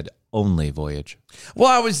also have said only voyage. Well,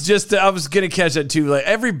 I was going to catch that too. Like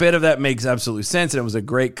every bit of that makes absolute sense, and it was a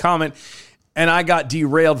great comment. And I got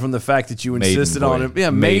derailed from the fact that you insisted on it. Yeah,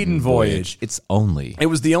 maiden voyage. It's only. It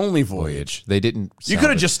was the only voyage. They didn't. You could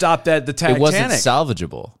have just stopped at the Titanic. It wasn't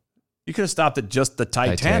salvageable. You could have stopped at just the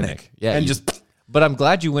Titanic. Yeah, and But I'm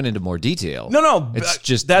glad you went into more detail. No. It's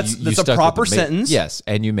just that's you a stuck proper with the sentence. Yes,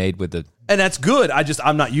 and you made with the. And that's good.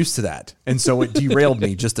 I'm not used to that, and so it derailed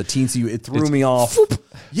me just a teensy. It threw me off.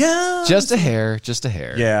 Yeah, just a hair.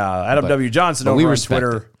 Yeah, Adam W. Johnson over on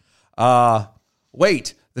Twitter.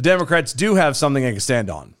 Wait. The Democrats do have something they can stand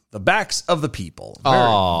on. The backs of the people.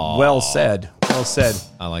 Well said. Well said.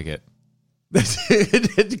 I like it.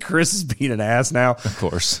 Chris is being an ass now. Of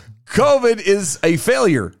course. COVID is a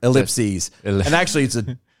failure, ellipses. And actually, it's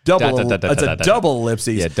a double, it's a double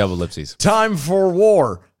ellipses. Yeah, double ellipses. Time for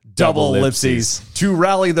war, double ellipses, to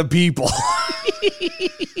rally the people.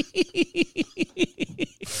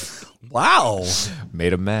 Wow.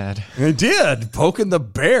 Made him mad. It did. Poking the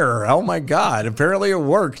bear. Oh, my God. Apparently it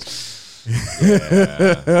worked.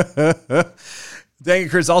 Dang it,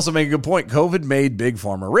 Chris, also making a good point. COVID made Big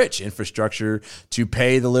Pharma rich. Infrastructure to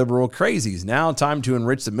pay the liberal crazies. Now time to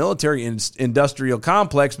enrich the military industrial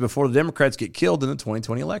complex before the Democrats get killed in the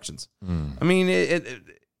 2020 elections. I mean,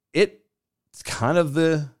 it's kind of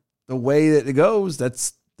the way that it goes.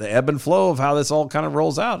 That's the ebb and flow of how this all kind of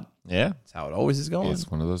rolls out. Yeah. That's how it always is going.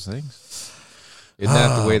 It's one of those things. Isn't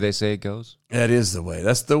that the way they say it goes? That is the way.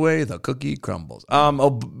 That's the way the cookie crumbles.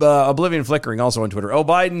 Oblivion Flickering also on Twitter. Oh,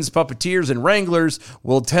 Biden's puppeteers and wranglers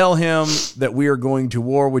will tell him that we are going to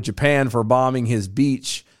war with Japan for bombing his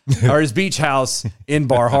beach or his beach house in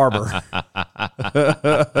Bar Harbor.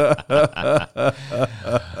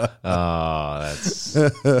 Oh, that's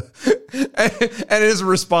And his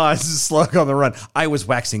response is Slug on the Run. I was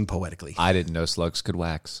waxing poetically. I didn't know slugs could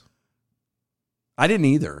wax. I didn't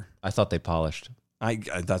either. I thought they polished.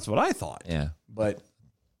 That's what I thought. Yeah. But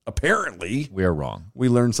apparently We're wrong. we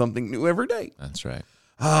learn something new every day. That's right.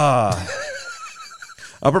 A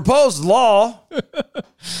proposed law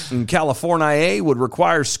in California would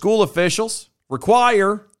require school officials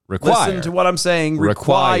Require. Listen to what I'm saying.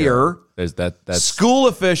 Require There's that's school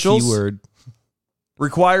officials. keyword.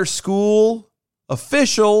 Require school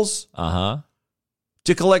officials Uh-huh.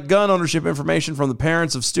 to collect gun ownership information from the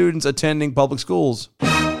parents of students attending public schools.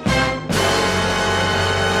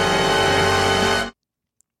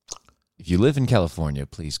 If you live in California,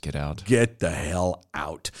 please get out. Get the hell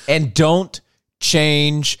out. And don't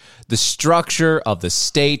change the structure of the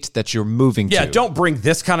state that you're moving to. Yeah, don't bring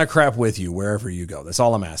this kind of crap with you wherever you go. That's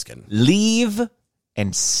all I'm asking. Leave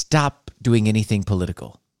and stop doing anything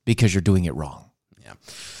political because you're doing it wrong. Yeah.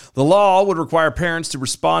 The law would require parents to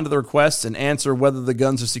respond to the requests and answer whether the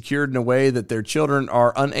guns are secured in a way that their children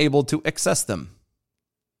are unable to access them.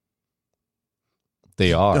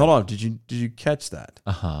 They are. Hold on. Did you catch that?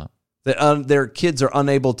 Uh-huh. That their kids are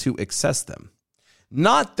unable to access them.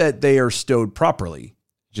 Not that they are stowed properly.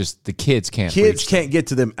 Just the kids can't Kids reach can't get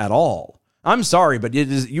to them at all. I'm sorry, but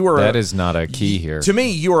that is not a key here. To me,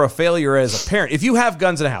 you are a failure as a parent. If you have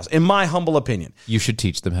guns in a house, in my humble opinion, You should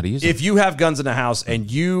teach them how to use them. if you have guns in a house and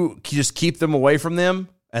you just keep them away from them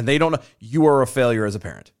and they don't know, you are a failure as a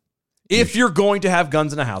parent. If you're going to have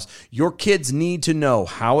guns in a house, your kids need to know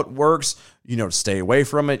how it works, to stay away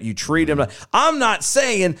from it. You treat them. I'm not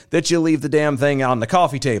saying that you leave the damn thing on the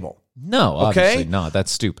coffee table. No, obviously not.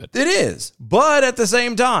 That's stupid. It is. But at the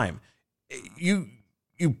same time, you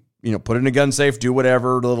put it in a gun safe, do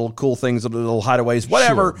whatever, little cool things, little hideaways,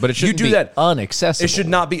 whatever. Sure, but it shouldn't you do be that. unaccessible. It should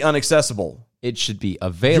not be inaccessible. It should be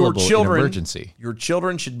available in emergency. Your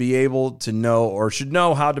children should be able to know or should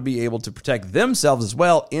know how to be able to protect themselves as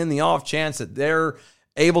well in the off chance that they're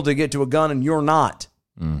able to get to a gun and you're not.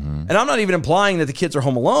 Mm-hmm. And I'm not even implying that the kids are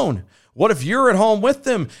home alone. What if you're at home with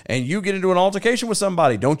them and you get into an altercation with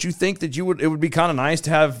somebody? Don't you think that it would be kind of nice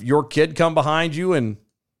to have your kid come behind you and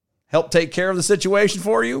help take care of the situation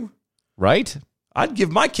for you? Right? I'd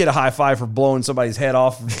give my kid a high five for blowing somebody's head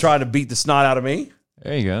off and trying to beat the snot out of me.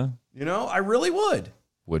 There you go. I really would.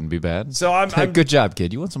 Wouldn't be bad. So I'm good job,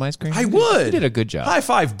 kid. You want some ice cream? I would. You did a good job. High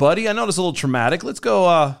five, buddy. I know it's a little traumatic. Let's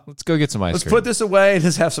go. Let's go get some ice Let's cream. put this away and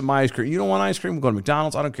let's have some ice cream. You don't want ice cream? We'll go to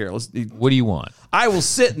McDonald's. I don't care. What do you want? I will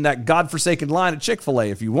sit in that godforsaken line at Chick-fil-A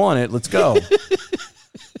if you want it. Let's go.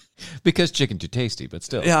 Because chicken too tasty, but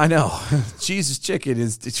still. Yeah, I know. Jesus, chicken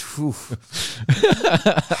is. The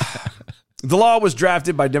law was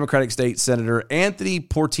drafted by Democratic State Senator Anthony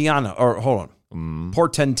Portantino.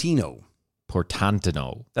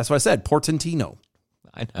 Portantino. That's what I said. Portantino.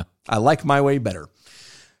 I know. I like my way better.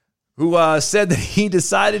 Who said that he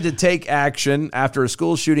decided to take action after a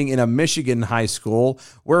school shooting in a Michigan high school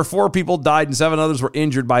where 4 people died and 7 others were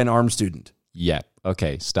injured by an armed student. Yeah.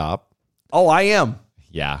 Okay. Stop. Oh, I am.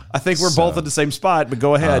 Yeah. I think we're both at the same spot, but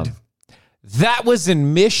go ahead. That was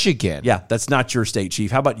in Michigan. Yeah, that's not your state, Chief.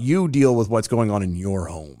 How about you deal with what's going on in your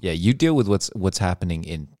home? Yeah, you deal with what's happening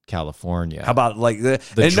in California. How about like the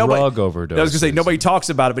drug overdose? I was going to say nobody talks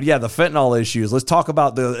about it, but yeah, the fentanyl issues. Let's talk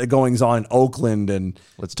about the goings on in Oakland and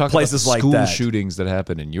let's talk places about the like school that. shootings that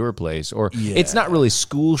happen in your place. Or it's not really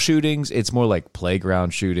school shootings; it's more like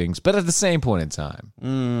playground shootings. But at the same point in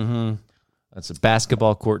time, that's a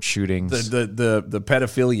basketball court shootings. The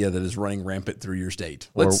pedophilia that is running rampant through your state.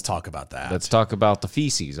 Let's talk about that. Let's talk about the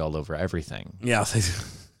feces all over everything. Yeah,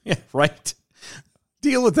 yeah, right.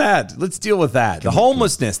 Deal with that. Let's deal with that. The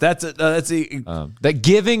homelessness. That's a That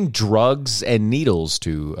giving drugs and needles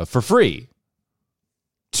to for free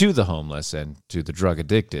to the homeless and to the drug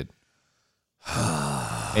addicted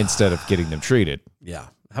instead of getting them treated. yeah.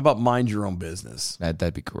 How about mind your own business?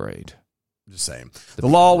 That'd be great. Just saying. The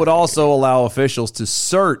law would also allow officials to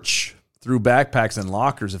search through backpacks and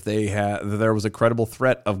lockers if there was a credible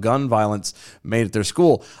threat of gun violence made at their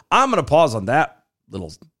school. I'm going to pause on that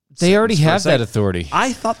little. They already sentence for a have that second. authority.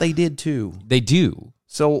 I thought they did too. They do.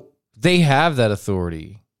 So They have that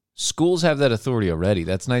authority. Schools have that authority already.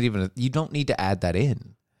 That's not even. You don't need to add that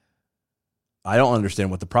in. I don't understand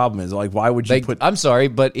what the problem is. Like, why would you put? I'm sorry,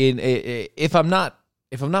 but if I'm not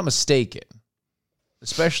mistaken,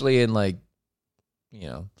 especially in like,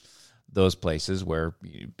 those places where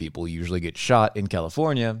people usually get shot in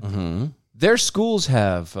California, their schools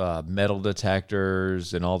have metal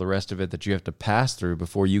detectors and all the rest of it that you have to pass through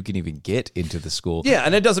before you can even get into the school. Yeah,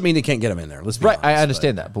 and it doesn't mean they can't get them in there. Let's be Right, honest, I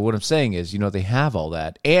understand that. But what I'm saying is, they have all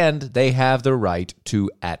that, and they have the right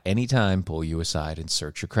to, at any time, pull you aside and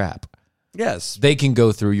search your crap. Yes. They can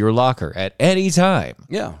go through your locker at any time.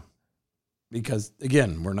 Yeah. Because,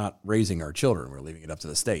 again, we're not raising our children. We're leaving it up to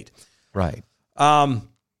the state. Right.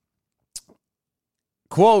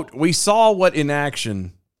 Quote, we saw what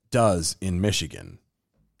inaction does in Michigan,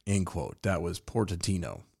 end quote. That was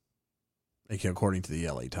Portantino, according to the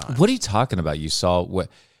LA Times. What are you talking about? You saw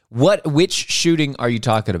which shooting are you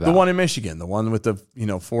talking about? The one in Michigan, the one with the,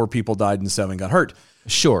 4 people died and 7 got hurt.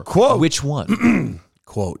 Sure. Quote. Which one?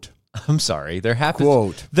 Quote. I'm sorry. There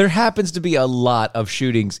Quote. happens to be a lot of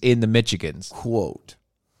shootings in the Michigans. Quote.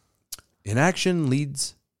 Inaction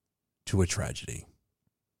leads to a tragedy.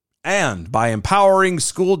 And by empowering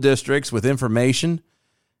school districts with information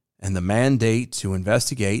and the mandate to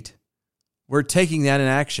investigate, we're taking that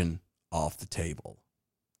inaction off the table.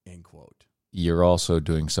 End quote. You're also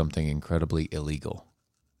doing something incredibly illegal.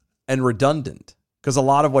 And redundant. Because a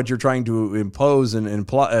lot of what you're trying to impose and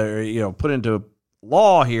put into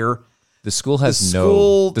law here. The school has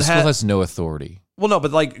no authority. Well, no,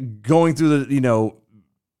 but like going through the,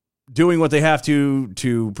 doing what they have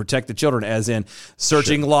to protect the children, as in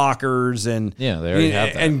searching lockers and they already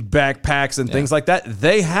have that. And backpacks and things like that.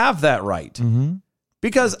 They have that right. Mm-hmm.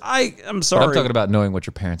 Because I'm sorry. But I'm talking about knowing what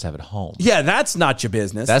your parents have at home. Yeah, that's not your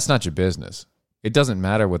business. That's not your business. It doesn't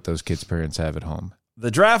matter what those kids' parents have at home. The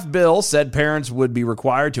draft bill said parents would be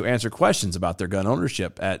required to answer questions about their gun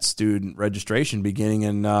ownership at student registration beginning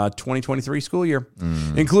in 2023 school year,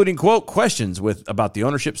 including, quote, questions about the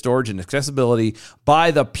ownership, storage, and accessibility by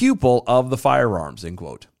the pupil of the firearms, end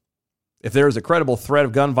quote. If there is a credible threat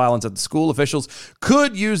of gun violence at the school, officials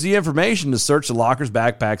could use the information to search the lockers,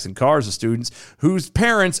 backpacks, and cars of students whose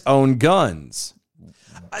parents own guns.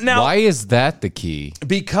 Now, why is that the key?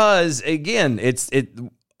 Because, again,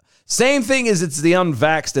 same thing as it's the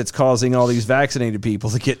unvaxxed that's causing all these vaccinated people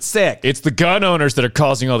to get sick. It's the gun owners that are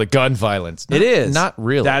causing all the gun violence. It is. Not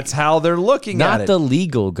really. That's how they're looking at it. Not the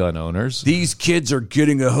legal gun owners. These kids are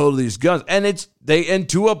getting a hold of these guns. And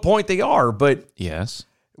to a point they are, but yes.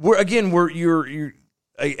 You're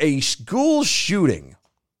a school shooting,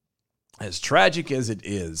 as tragic as it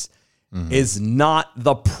is not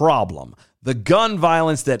the problem. The gun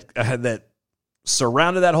violence that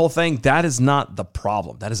surrounded that whole thing, that is not the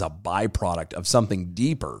problem. That is a byproduct of something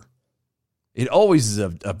deeper. It always is a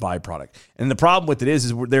byproduct. And the problem with it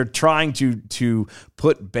is they're trying to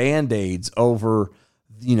put Band-Aids over,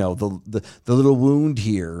 the little wound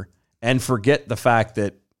here and forget the fact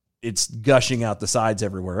that it's gushing out the sides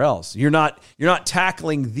everywhere else. You're not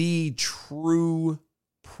tackling the true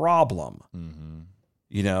problem.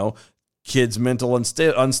 Kids' mental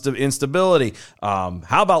instability. How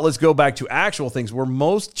about let's go back to actual things where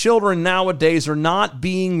most children nowadays are not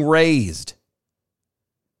being raised.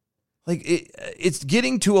 Like it's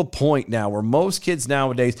getting to a point now where most kids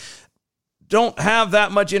nowadays don't have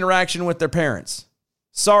that much interaction with their parents.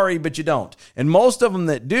 Sorry, but you don't. And most of them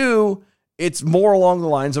that do, it's more along the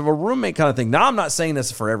lines of a roommate kind of thing. Now, I'm not saying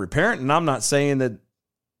this for every parent, and I'm not saying that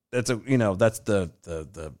that's the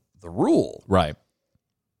rule. Right.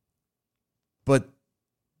 But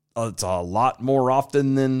it's a lot more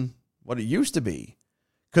often than what it used to be,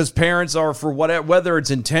 because parents are, for whether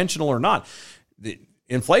it's intentional or not,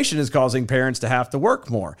 inflation is causing parents to have to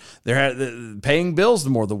work more. They're paying bills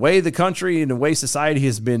more. The way the country and the way society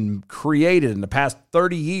has been created in the past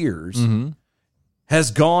 30 years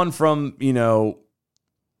has gone from,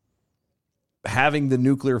 having the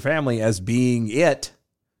nuclear family as being it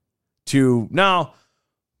to now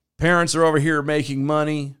parents are over here making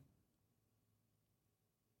money,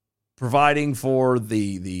 providing for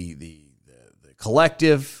the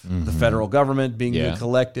collective, the federal government being the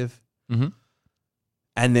collective.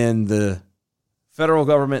 And then the federal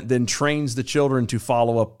government then trains the children to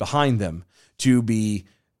follow up behind them, to be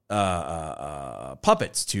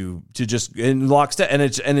puppets, to just in lockstep, and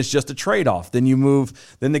it's just a trade-off. Then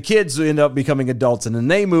then the kids end up becoming adults, and then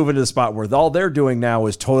they move into the spot where all they're doing now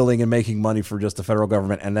is toiling and making money for just the federal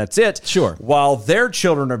government, and that's it. Sure. While their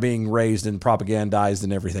children are being raised and propagandized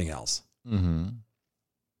and everything else.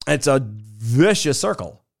 It's a vicious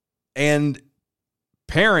circle. And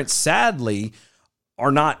parents, sadly,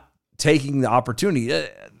 are not taking the opportunity.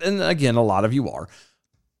 And again, a lot of you are,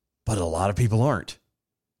 but a lot of people aren't.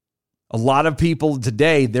 A lot of people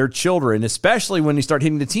today, their children, especially when you start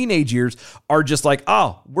hitting the teenage years, are just like,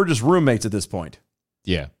 oh, we're just roommates at this point.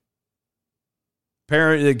 Yeah.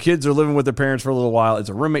 The kids are living with their parents for a little while. It's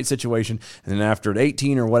a roommate situation. And then after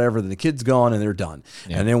 18 or whatever, the kid's gone and they're done.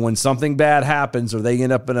 Yeah. And then when something bad happens or they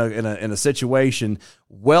end up in a situation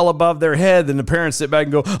well above their head, then the parents sit back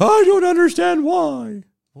and go, I don't understand why.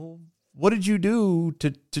 Well, what did you do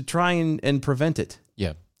to try and prevent it?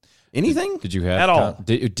 Yeah. Anything? Did you have at all?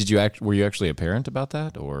 Were you actually a parent about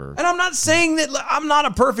that, or? And I'm not saying that I'm not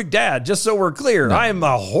a perfect dad. Just so we're clear, no. I am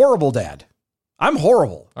a horrible dad. I'm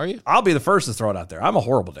horrible. Are you? I'll be the first to throw it out there. I'm a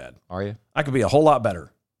horrible dad. Are you? I could be a whole lot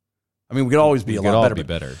better. I mean, we could always be a lot better. Be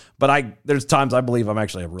better. But there's times I believe I'm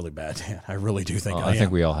actually a really bad dad. I really do think I am. I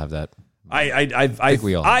think we all have that.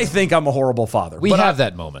 I think I'm a horrible father. We have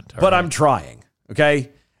that moment. But I'm trying.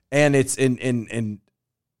 Okay, and it's in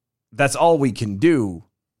that's all we can do.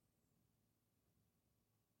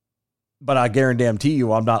 But I guarantee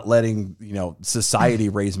you, I'm not letting society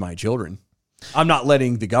raise my children. I'm not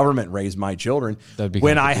letting the government raise my children.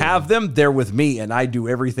 When I have them, they're with me, and I do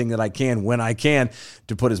everything that I can when I can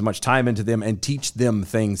to put as much time into them and teach them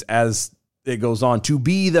things as it goes on, to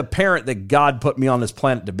be the parent that God put me on this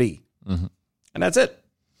planet to be. And that's it.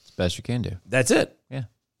 It's the best you can do. That's it. Yeah.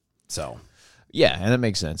 So. Yeah, and that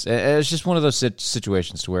makes sense. It's just one of those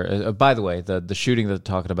situations to where, by the way, the shooting that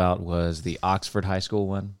they're talking about was the Oxford High School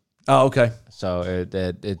one. Oh, okay. So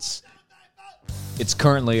it's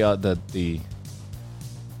currently the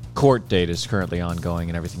court date is currently ongoing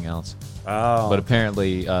and everything else. Oh. But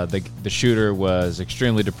apparently the shooter was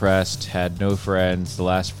extremely depressed, had no friends. The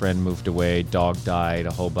last friend moved away, dog died,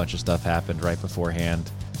 a whole bunch of stuff happened right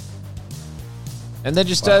beforehand. And then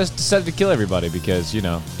just decided to kill everybody because,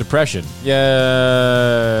 depression. Yay.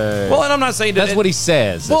 Well, and I'm not saying that's what he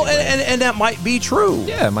says. Well, anyway. and that might be true.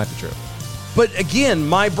 Yeah, it might be true. But again,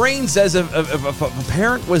 my brain says if a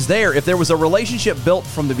parent was there, if there was a relationship built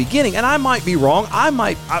from the beginning, and I might be wrong,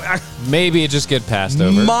 maybe it just get passed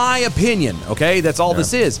over. My opinion, okay? That's all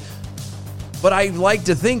this is. But I like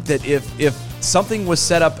to think that if something was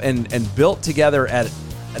set up and built together at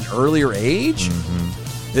an earlier age,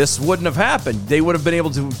 this wouldn't have happened. They would have been able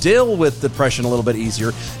to deal with depression a little bit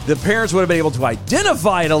easier. The parents would have been able to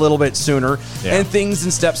identify it a little bit sooner, and things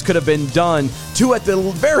and steps could have been done to, at the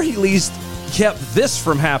very least, kept this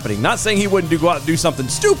from happening. Not saying he wouldn't go out and do something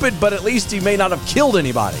stupid, but at least he may not have killed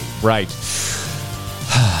anybody. Right.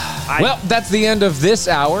 Well, that's the end of this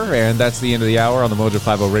hour, and that's the end of the hour on the Mojo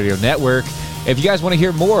 50 Radio Network. If you guys want to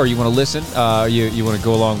hear more, or you want to listen, you want to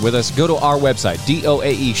go along with us, go to our website,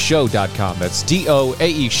 doaeshow.com. That's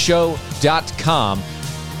doaeshow.com.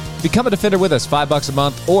 Become a defender with us, $5 a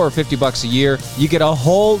month or $50 a year. You get a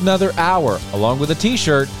whole nother hour, along with a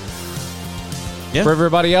t-shirt. For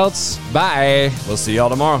everybody else, bye. We'll see y'all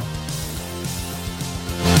tomorrow.